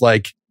of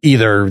like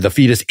either the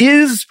fetus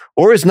is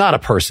or is not a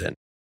person.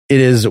 It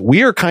is,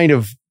 we are kind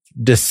of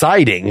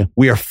deciding,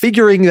 we are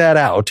figuring that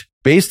out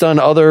based on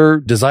other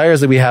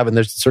desires that we have. And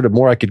there's sort of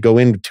more I could go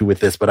into with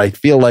this, but I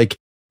feel like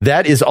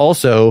that is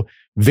also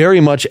very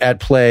much at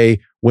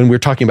play when we're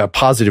talking about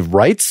positive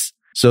rights.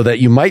 So that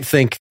you might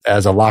think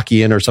as a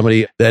Lockean or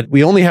somebody that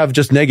we only have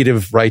just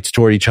negative rights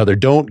toward each other.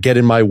 Don't get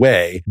in my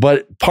way.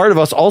 But part of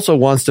us also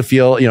wants to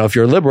feel, if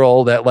you're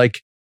liberal, that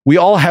like we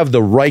all have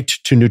the right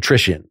to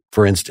nutrition,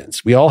 for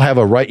instance. We all have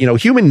a right,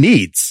 human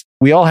needs.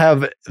 We all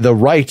have the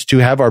right to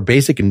have our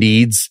basic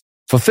needs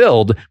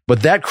fulfilled,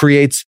 but that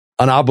creates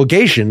an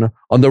obligation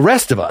on the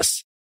rest of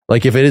us.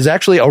 Like if it is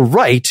actually a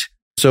right.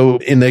 So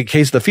in the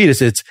case of the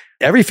fetus, it's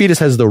every fetus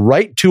has the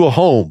right to a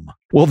home.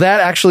 Well, that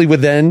actually would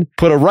then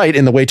put a right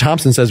in the way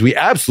Thompson says we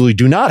absolutely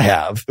do not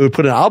have. It would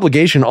put an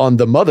obligation on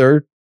the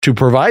mother to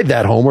provide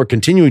that home or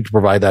continue to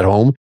provide that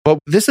home. But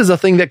this is a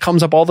thing that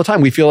comes up all the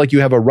time. We feel like you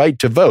have a right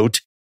to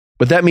vote,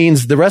 but that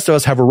means the rest of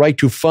us have a right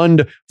to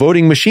fund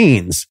voting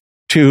machines,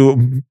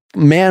 to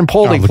man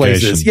polling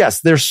places.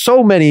 Yes, there's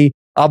so many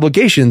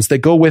obligations that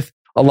go with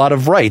a lot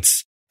of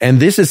rights. And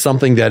this is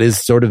something that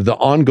is sort of the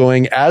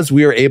ongoing, as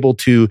we are able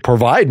to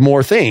provide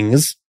more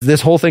things,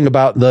 this whole thing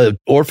about the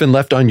orphan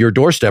left on your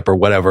doorstep or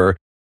whatever,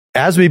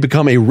 as we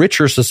become a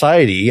richer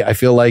society, I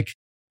feel like,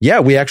 yeah,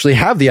 we actually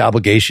have the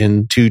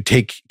obligation to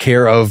take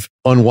care of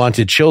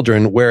unwanted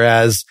children.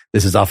 Whereas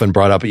this is often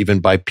brought up even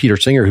by Peter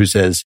Singer, who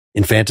says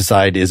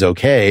infanticide is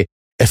okay,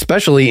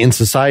 especially in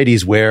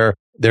societies where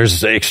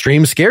there's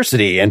extreme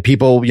scarcity and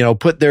people,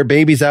 put their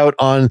babies out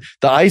on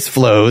the ice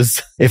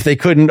floes if they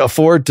couldn't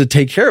afford to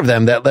take care of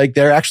them. That like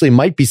there actually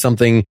might be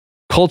something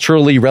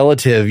culturally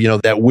relative,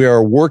 that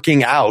we're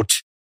working out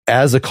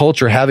as a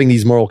culture, having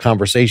these moral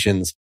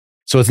conversations.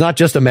 So it's not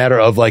just a matter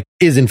of like,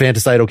 is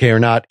infanticide okay or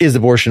not? Is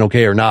abortion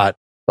okay or not?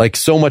 Like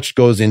so much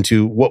goes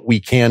into what we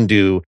can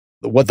do,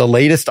 what the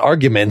latest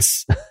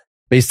arguments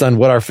based on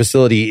what our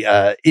facility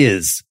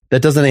is.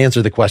 That doesn't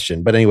answer the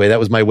question. But anyway, that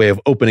was my way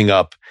of opening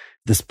up.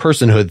 This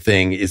personhood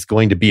thing is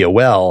going to be a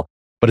well,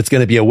 but it's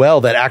going to be a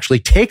well that actually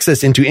takes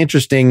us into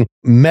interesting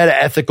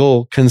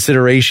meta-ethical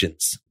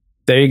considerations.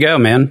 There you go,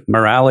 man.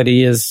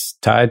 Morality is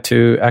tied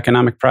to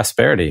economic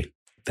prosperity.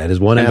 That is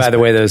one aspect. And by the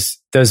way,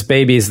 those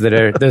babies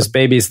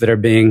that are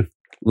being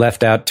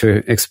left out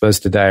to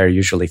exposed to die are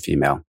usually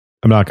female.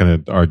 I'm not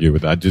going to argue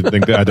with that. I do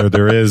think that either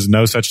there is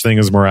no such thing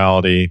as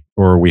morality,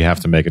 or we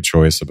have to make a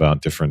choice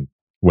about different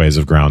ways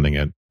of grounding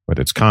it.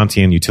 Whether it's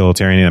Kantian,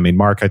 utilitarian. I mean,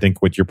 Mark, I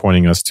think what you're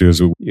pointing us to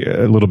is a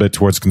little bit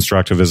towards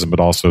constructivism,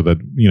 but also that,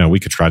 we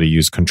could try to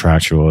use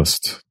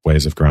contractualist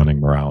ways of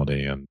grounding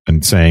morality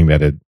and saying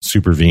that it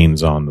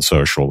supervenes on the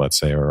social, let's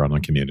say, or on a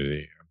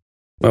community.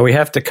 Well, we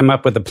have to come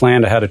up with a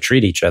plan to how to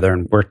treat each other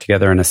and work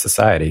together in a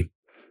society,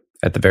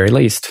 at the very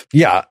least.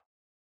 Yeah.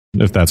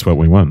 If that's what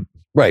we want.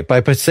 Right.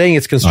 By saying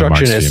it's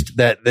constructionist,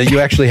 that you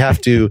actually have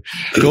to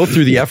go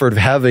through the effort of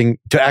having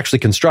to actually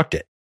construct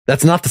it.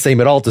 That's not the same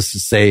at all to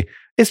say,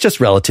 it's just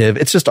relative.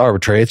 It's just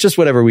arbitrary. It's just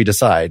whatever we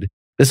decide.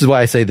 This is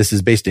why I say this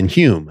is based in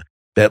Hume.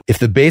 that if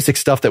the basic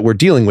stuff that we're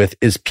dealing with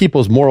is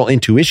people's moral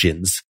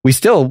intuitions, we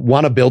still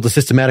want to build a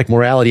systematic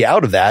morality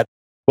out of that,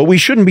 but we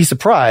shouldn't be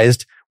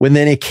surprised when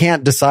then it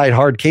can't decide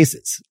hard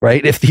cases,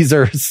 right? If these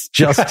are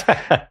just,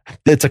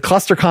 it's a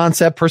cluster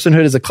concept.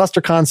 Personhood is a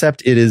cluster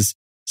concept. It is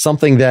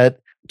something that,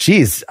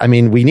 geez, I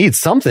mean, we need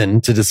something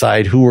to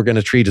decide who we're going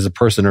to treat as a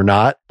person or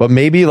not. But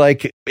maybe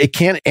like it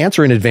can't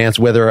answer in advance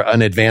whether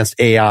an advanced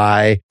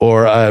AI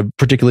or a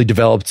particularly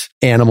developed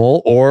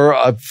animal or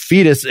a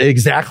fetus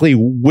exactly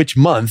which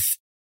month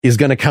is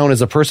going to count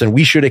as a person.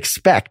 We should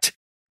expect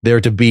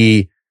there to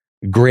be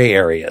gray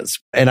areas.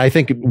 And I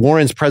think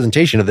Warren's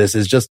presentation of this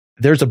is just,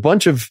 there's a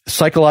bunch of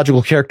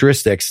psychological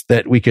characteristics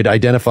that we could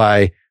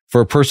identify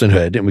for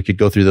personhood, and we could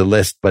go through the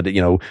list, but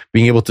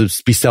being able to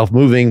be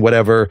self-moving,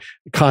 whatever,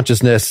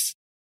 consciousness.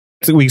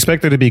 So we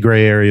expect there to be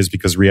gray areas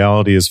because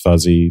reality is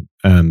fuzzy.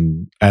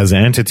 And as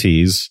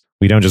entities,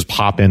 we don't just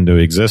pop into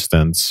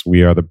existence.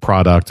 We are the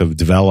product of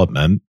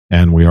development,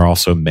 and we are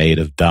also made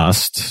of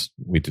dust.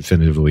 We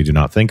definitively do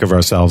not think of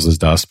ourselves as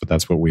dust, but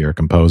that's what we are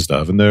composed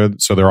of. And there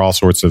are all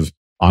sorts of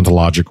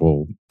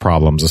ontological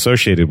problems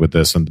associated with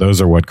this, and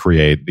those are what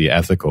create the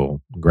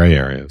ethical gray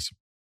areas.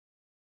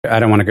 I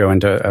don't want to go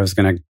into, I was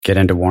going to get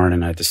into Warren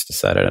and I just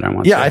decided I don't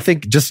want to. Yeah, I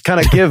think just kind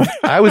of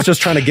I was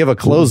just trying to give a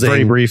closing.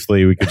 Very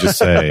briefly, we could just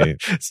say,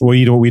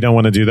 well, we don't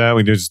want to do that.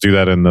 We just do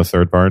that in the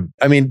third part.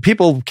 I mean,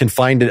 people can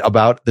find it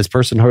about this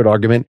personhood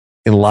argument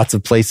in lots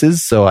of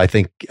places. So I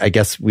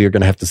guess we are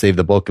going to have to save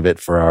the bulk of it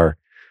for our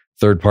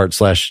third part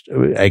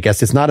 / I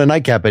guess it's not a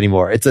nightcap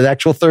anymore. It's an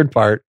actual third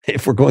part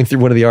if we're going through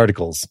one of the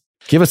articles.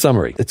 Give a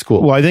summary. It's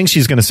cool. Well, I think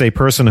she's going to say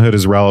personhood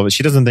is relevant.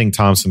 She doesn't think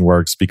Thompson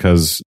works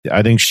because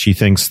I think she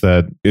thinks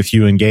that if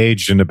you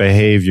engaged in a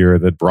behavior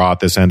that brought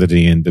this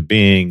entity into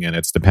being and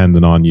it's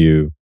dependent on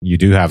you, you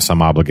do have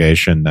some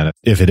obligation. That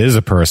if it is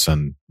a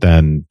person,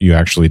 then you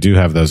actually do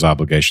have those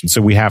obligations.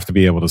 So we have to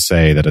be able to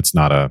say that it's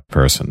not a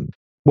person.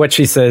 What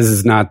she says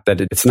is not that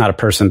it's not a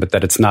person, but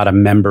that it's not a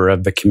member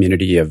of the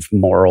community of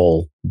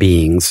moral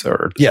beings.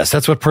 Or yes,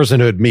 that's what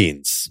personhood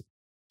means.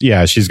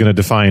 Yeah, she's going to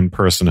define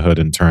personhood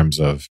in terms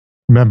of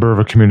member of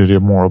a community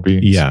of moral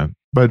beings. Yeah.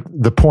 But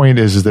the point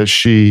is that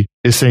she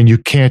is saying you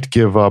can't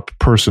give up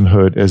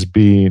personhood as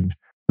being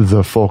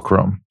the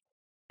fulcrum,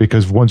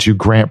 because once you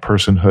grant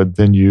personhood,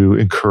 then you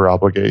incur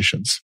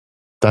obligations.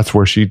 That's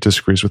where she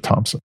disagrees with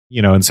Thompson.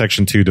 In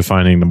section 2,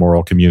 defining the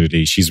moral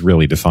community, she's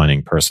really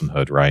defining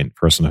personhood, right?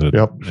 Personhood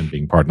and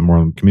being part of the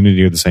moral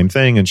community are the same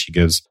thing. And she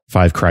gives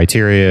 5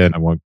 criteria, and I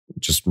won't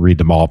just read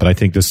them all, but I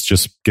think this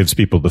just gives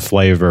people the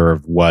flavor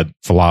of what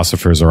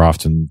philosophers are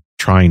often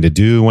trying to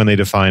do when they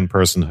define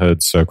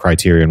personhood. So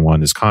criterion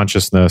 1 is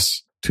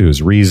consciousness, 2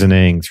 is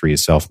reasoning, 3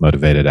 is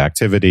self-motivated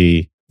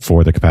activity,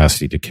 4, the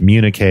capacity to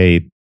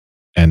communicate,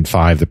 and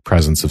 5, the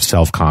presence of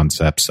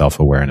self-concept,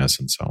 self-awareness,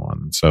 and so on.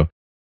 And so,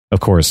 of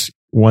course,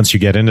 once you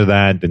get into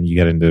that, then you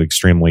get into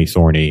extremely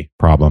thorny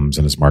problems,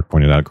 and as Mark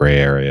pointed out, gray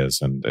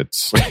areas. And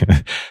it's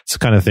it's the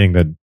kind of thing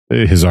that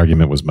his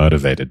argument was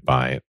motivated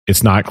by.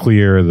 It's not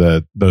clear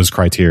that those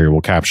criteria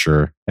will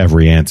capture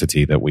every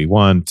entity that we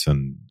want.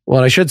 And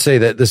well, I should say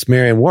that this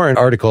Marianne Warren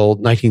article,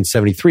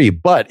 1973,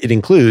 but it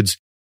includes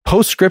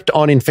Postscript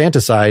on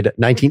Infanticide,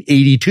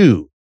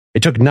 1982.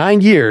 It took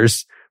 9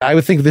 years. I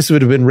would think this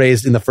would have been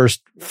raised in the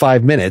first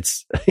 5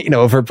 minutes,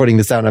 of her putting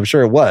this out. And I'm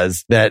sure it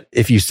was, that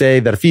if you say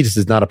that a fetus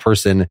is not a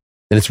person,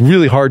 then it's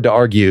really hard to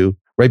argue,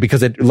 right?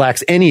 Because it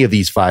lacks any of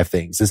these 5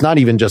 things. It's not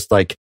even just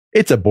like,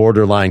 it's a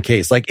borderline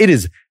case. Like, it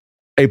is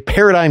a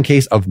paradigm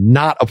case of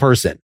not a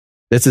person.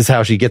 This is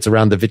how she gets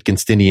around the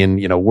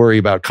Wittgensteinian, worry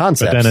about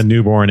concepts. But then a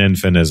newborn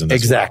infant isn't.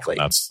 Exactly.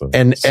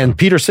 And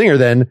Peter Singer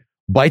then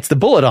bites the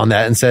bullet on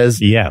that and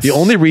says, yes, the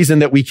only reason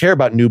that we care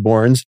about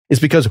newborns is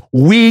because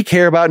we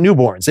care about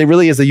newborns. It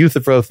really is a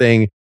Euthyphro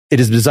thing. It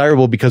is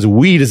desirable because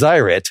we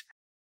desire it.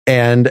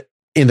 And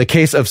in the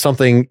case of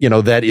something,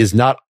 that is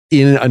not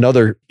in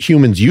another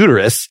human's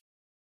uterus,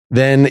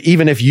 then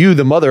even if you,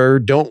 the mother,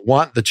 don't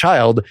want the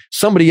child,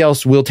 somebody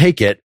else will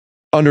take it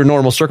under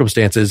normal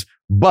circumstances.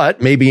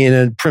 But maybe in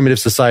a primitive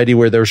society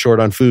where they're short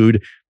on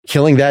food,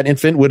 killing that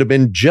infant would have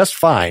been just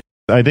fine.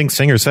 I think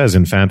Singer says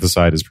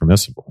infanticide is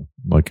permissible,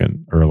 like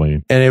in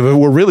early. And if it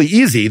were really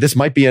easy, this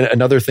might be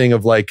another thing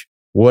of like,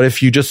 what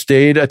if you just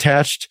stayed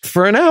attached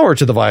for an hour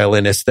to the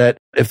violinist? That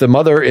if the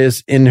mother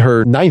is in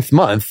her 9th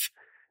month,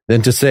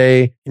 then to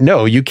say,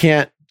 no, you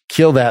can't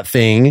kill that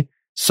thing.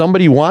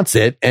 Somebody wants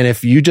it. And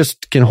if you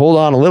just can hold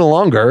on a little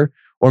longer,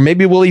 or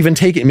maybe we'll even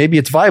take it, maybe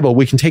it's viable,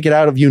 we can take it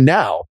out of you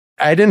now.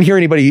 I didn't hear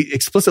anybody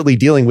explicitly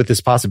dealing with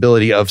this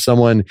possibility of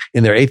someone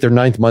in their 8th or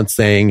 9th month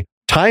saying,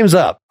 time's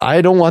up.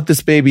 I don't want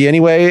this baby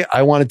anyway.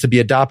 I want it to be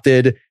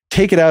adopted.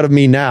 Take it out of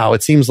me now.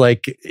 It seems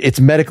like it's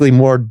medically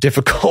more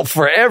difficult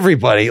for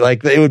everybody.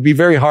 Like, it would be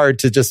very hard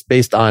to just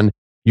based on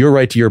your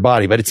right to your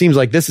body. But it seems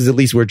like this is at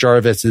least where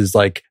Jarvis is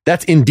like,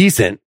 that's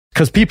indecent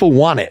because people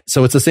want it.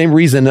 So it's the same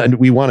reason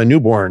we want a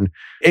newborn.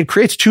 It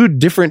creates 2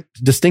 different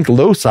distinct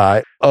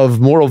loci of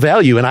moral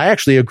value. And I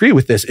actually agree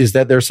with this, is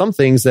that there are some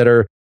things that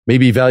are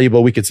maybe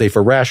valuable, we could say,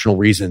 for rational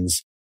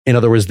reasons. In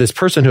other words, this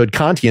personhood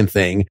Kantian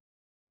thing,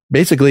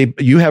 basically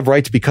you have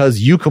rights because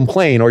you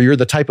complain, or you're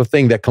the type of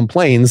thing that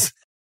complains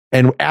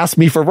and asks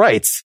me for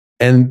rights.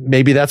 And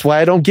maybe that's why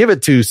I don't give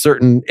it to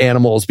certain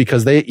animals,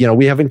 because they,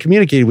 we haven't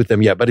communicated with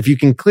them yet. But if you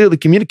can clearly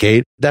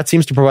communicate, that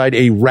seems to provide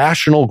a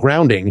rational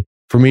grounding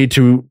for me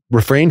to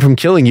refrain from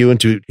killing you and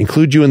to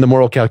include you in the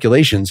moral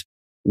calculations.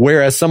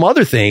 Whereas some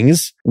other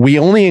things we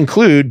only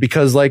include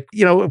because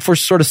for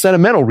sort of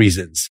sentimental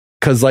reasons.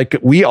 Because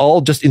we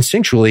all just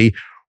instinctually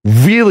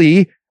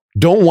really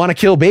don't want to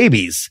kill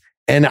babies.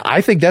 And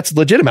I think that's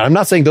legitimate. I'm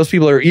not saying those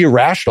people are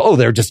irrational. Oh,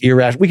 they're just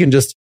irrational. We can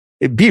just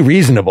be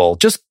reasonable.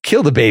 Just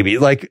kill the baby.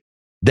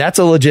 That's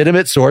a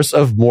legitimate source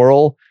of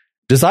moral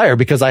desire,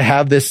 because I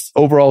have this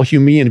overall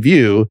Humean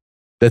view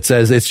that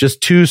says it's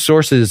just two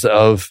sources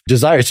of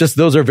desire. It's just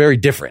those are very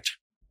different.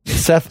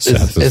 Seth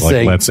is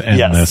saying, let's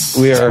end this.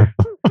 We are.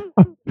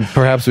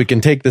 Perhaps we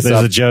can take this.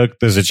 There's a joke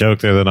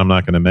there that I'm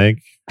not going to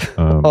make.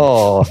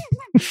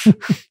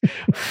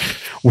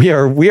 We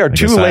are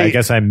too late. I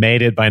guess I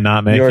made it by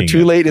not making it. You are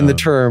too late in the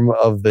term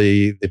of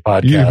the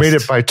podcast. You made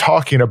it by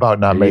talking about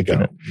not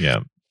making it. Yeah.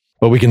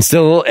 But we can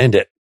still end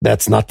it.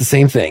 That's not the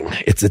same thing.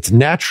 It's its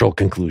natural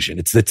conclusion.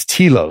 It's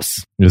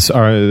telos. This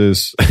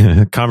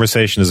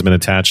conversation has been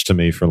attached to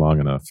me for long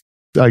enough.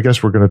 I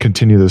guess we're going to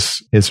continue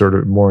this in sort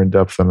of more in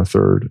depth on a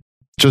third.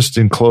 Just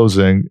in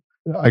closing,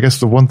 I guess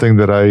the one thing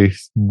that I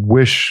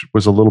wish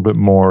was a little bit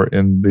more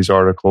in these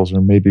articles,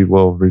 or maybe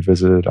we'll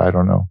revisit it, I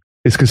don't know,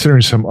 is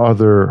considering some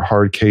other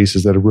hard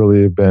cases that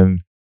really have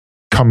been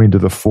coming to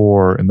the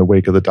fore in the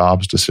wake of the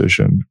Dobbs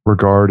decision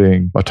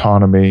regarding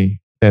autonomy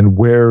and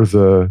where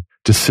the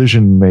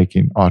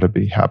decision-making ought to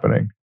be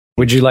happening.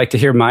 Would you like to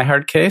hear my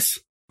hard case?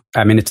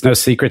 I mean, it's no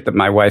secret that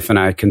my wife and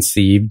I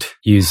conceived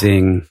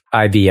using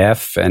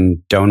IVF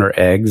and donor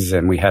eggs,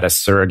 and we had a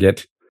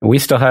surrogate. We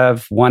still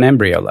have one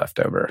embryo left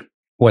over.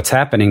 What's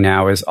happening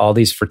now is all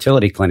these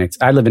fertility clinics.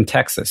 I live in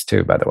Texas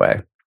too, by the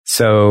way.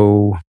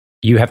 So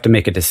you have to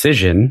make a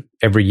decision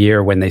every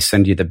year when they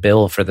send you the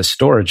bill for the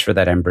storage for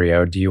that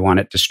embryo. Do you want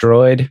it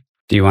destroyed?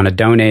 Do you want to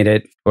donate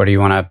it? Or do you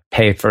want to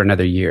pay for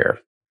another year?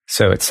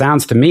 So it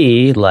sounds to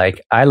me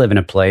like I live in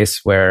a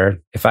place where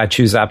if I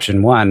choose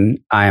option one,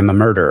 I am a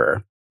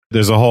murderer.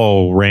 There's a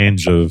whole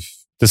range of,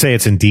 to say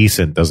it's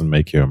indecent doesn't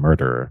make you a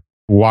murderer.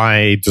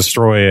 Why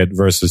destroy it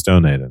versus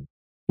donate it?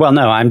 Well,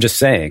 no, I'm just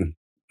saying.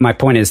 My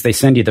point is they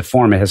send you the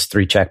form. It has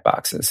 3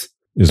 checkboxes.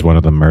 Is one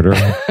of them murder?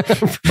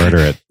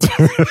 Murder it.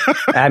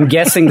 I'm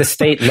guessing the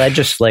state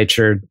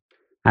legislature,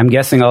 I'm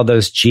guessing all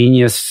those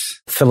genius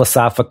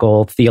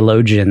philosophical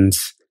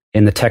theologians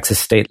in the Texas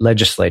state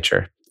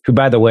legislature, who,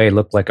 by the way,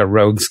 look like a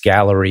rogues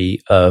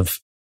gallery of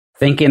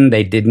thinking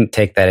they didn't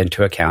take that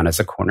into account as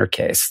a corner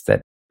case.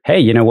 That, hey,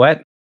 you know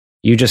what?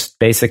 You just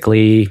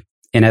basically,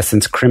 in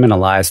essence,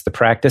 criminalized the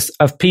practice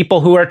of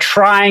people who are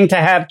trying to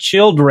have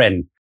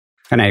children.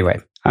 And anyway,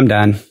 I'm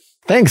done.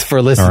 Thanks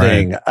for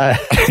listening. Right.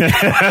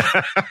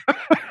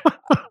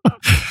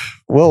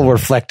 We'll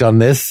reflect on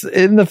this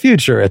in the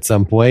future at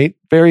some point,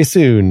 very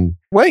soon.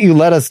 Why don't you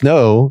let us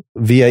know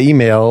via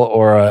email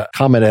or a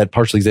comment at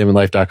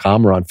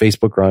partiallyexaminedlife.com or on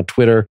Facebook or on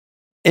Twitter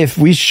if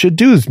we should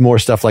do more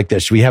stuff like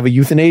this. Should we have a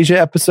euthanasia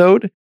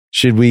episode?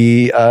 Should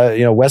we,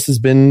 Wes has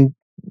been...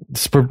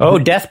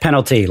 death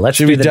penalty. Let's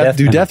do the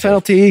death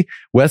penalty.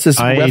 Wes is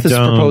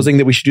proposing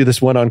that we should do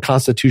this one on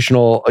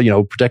constitutional,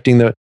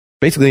 protecting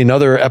basically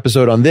another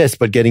episode on this,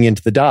 but getting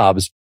into the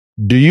Dobbs.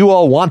 Do you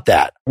all want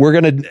that? We're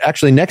going to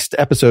actually next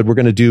episode, we're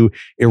going to do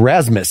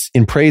Erasmus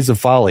in Praise of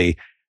Folly,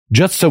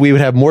 just so we would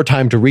have more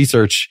time to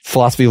research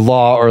philosophy of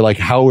law, or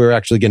how we're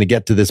actually going to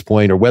get to this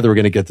point, or whether we're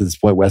going to get to this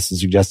point Wes is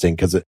suggesting,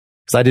 because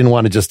I didn't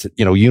want to just,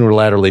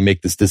 unilaterally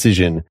make this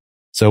decision.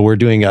 So we're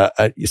doing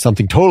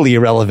something totally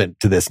irrelevant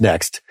to this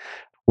next.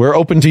 We're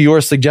open to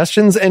your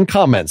suggestions and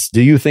comments.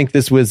 Do you think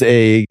this was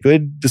a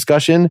good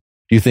discussion?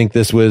 Do you think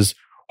this was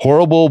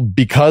horrible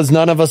because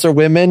none of us are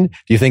women?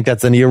 Do you think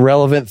that's an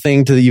irrelevant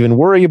thing to even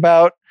worry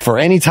about? For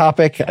any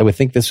topic, I would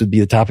think this would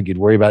be the topic you'd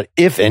worry about,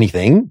 if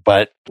anything,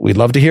 but we'd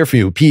love to hear from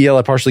you.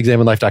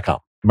 PEL@partiallyexaminedlife.com.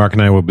 Mark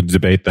and I will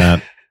debate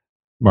that.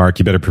 Mark,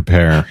 you better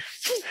prepare.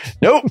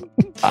 Nope,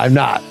 I'm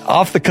not.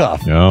 Off the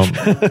cuff. No,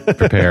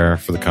 prepare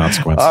for the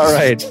consequences. All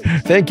right.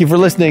 Thank you for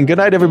listening. Good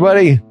night,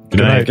 everybody.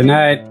 Good night. Good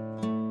night.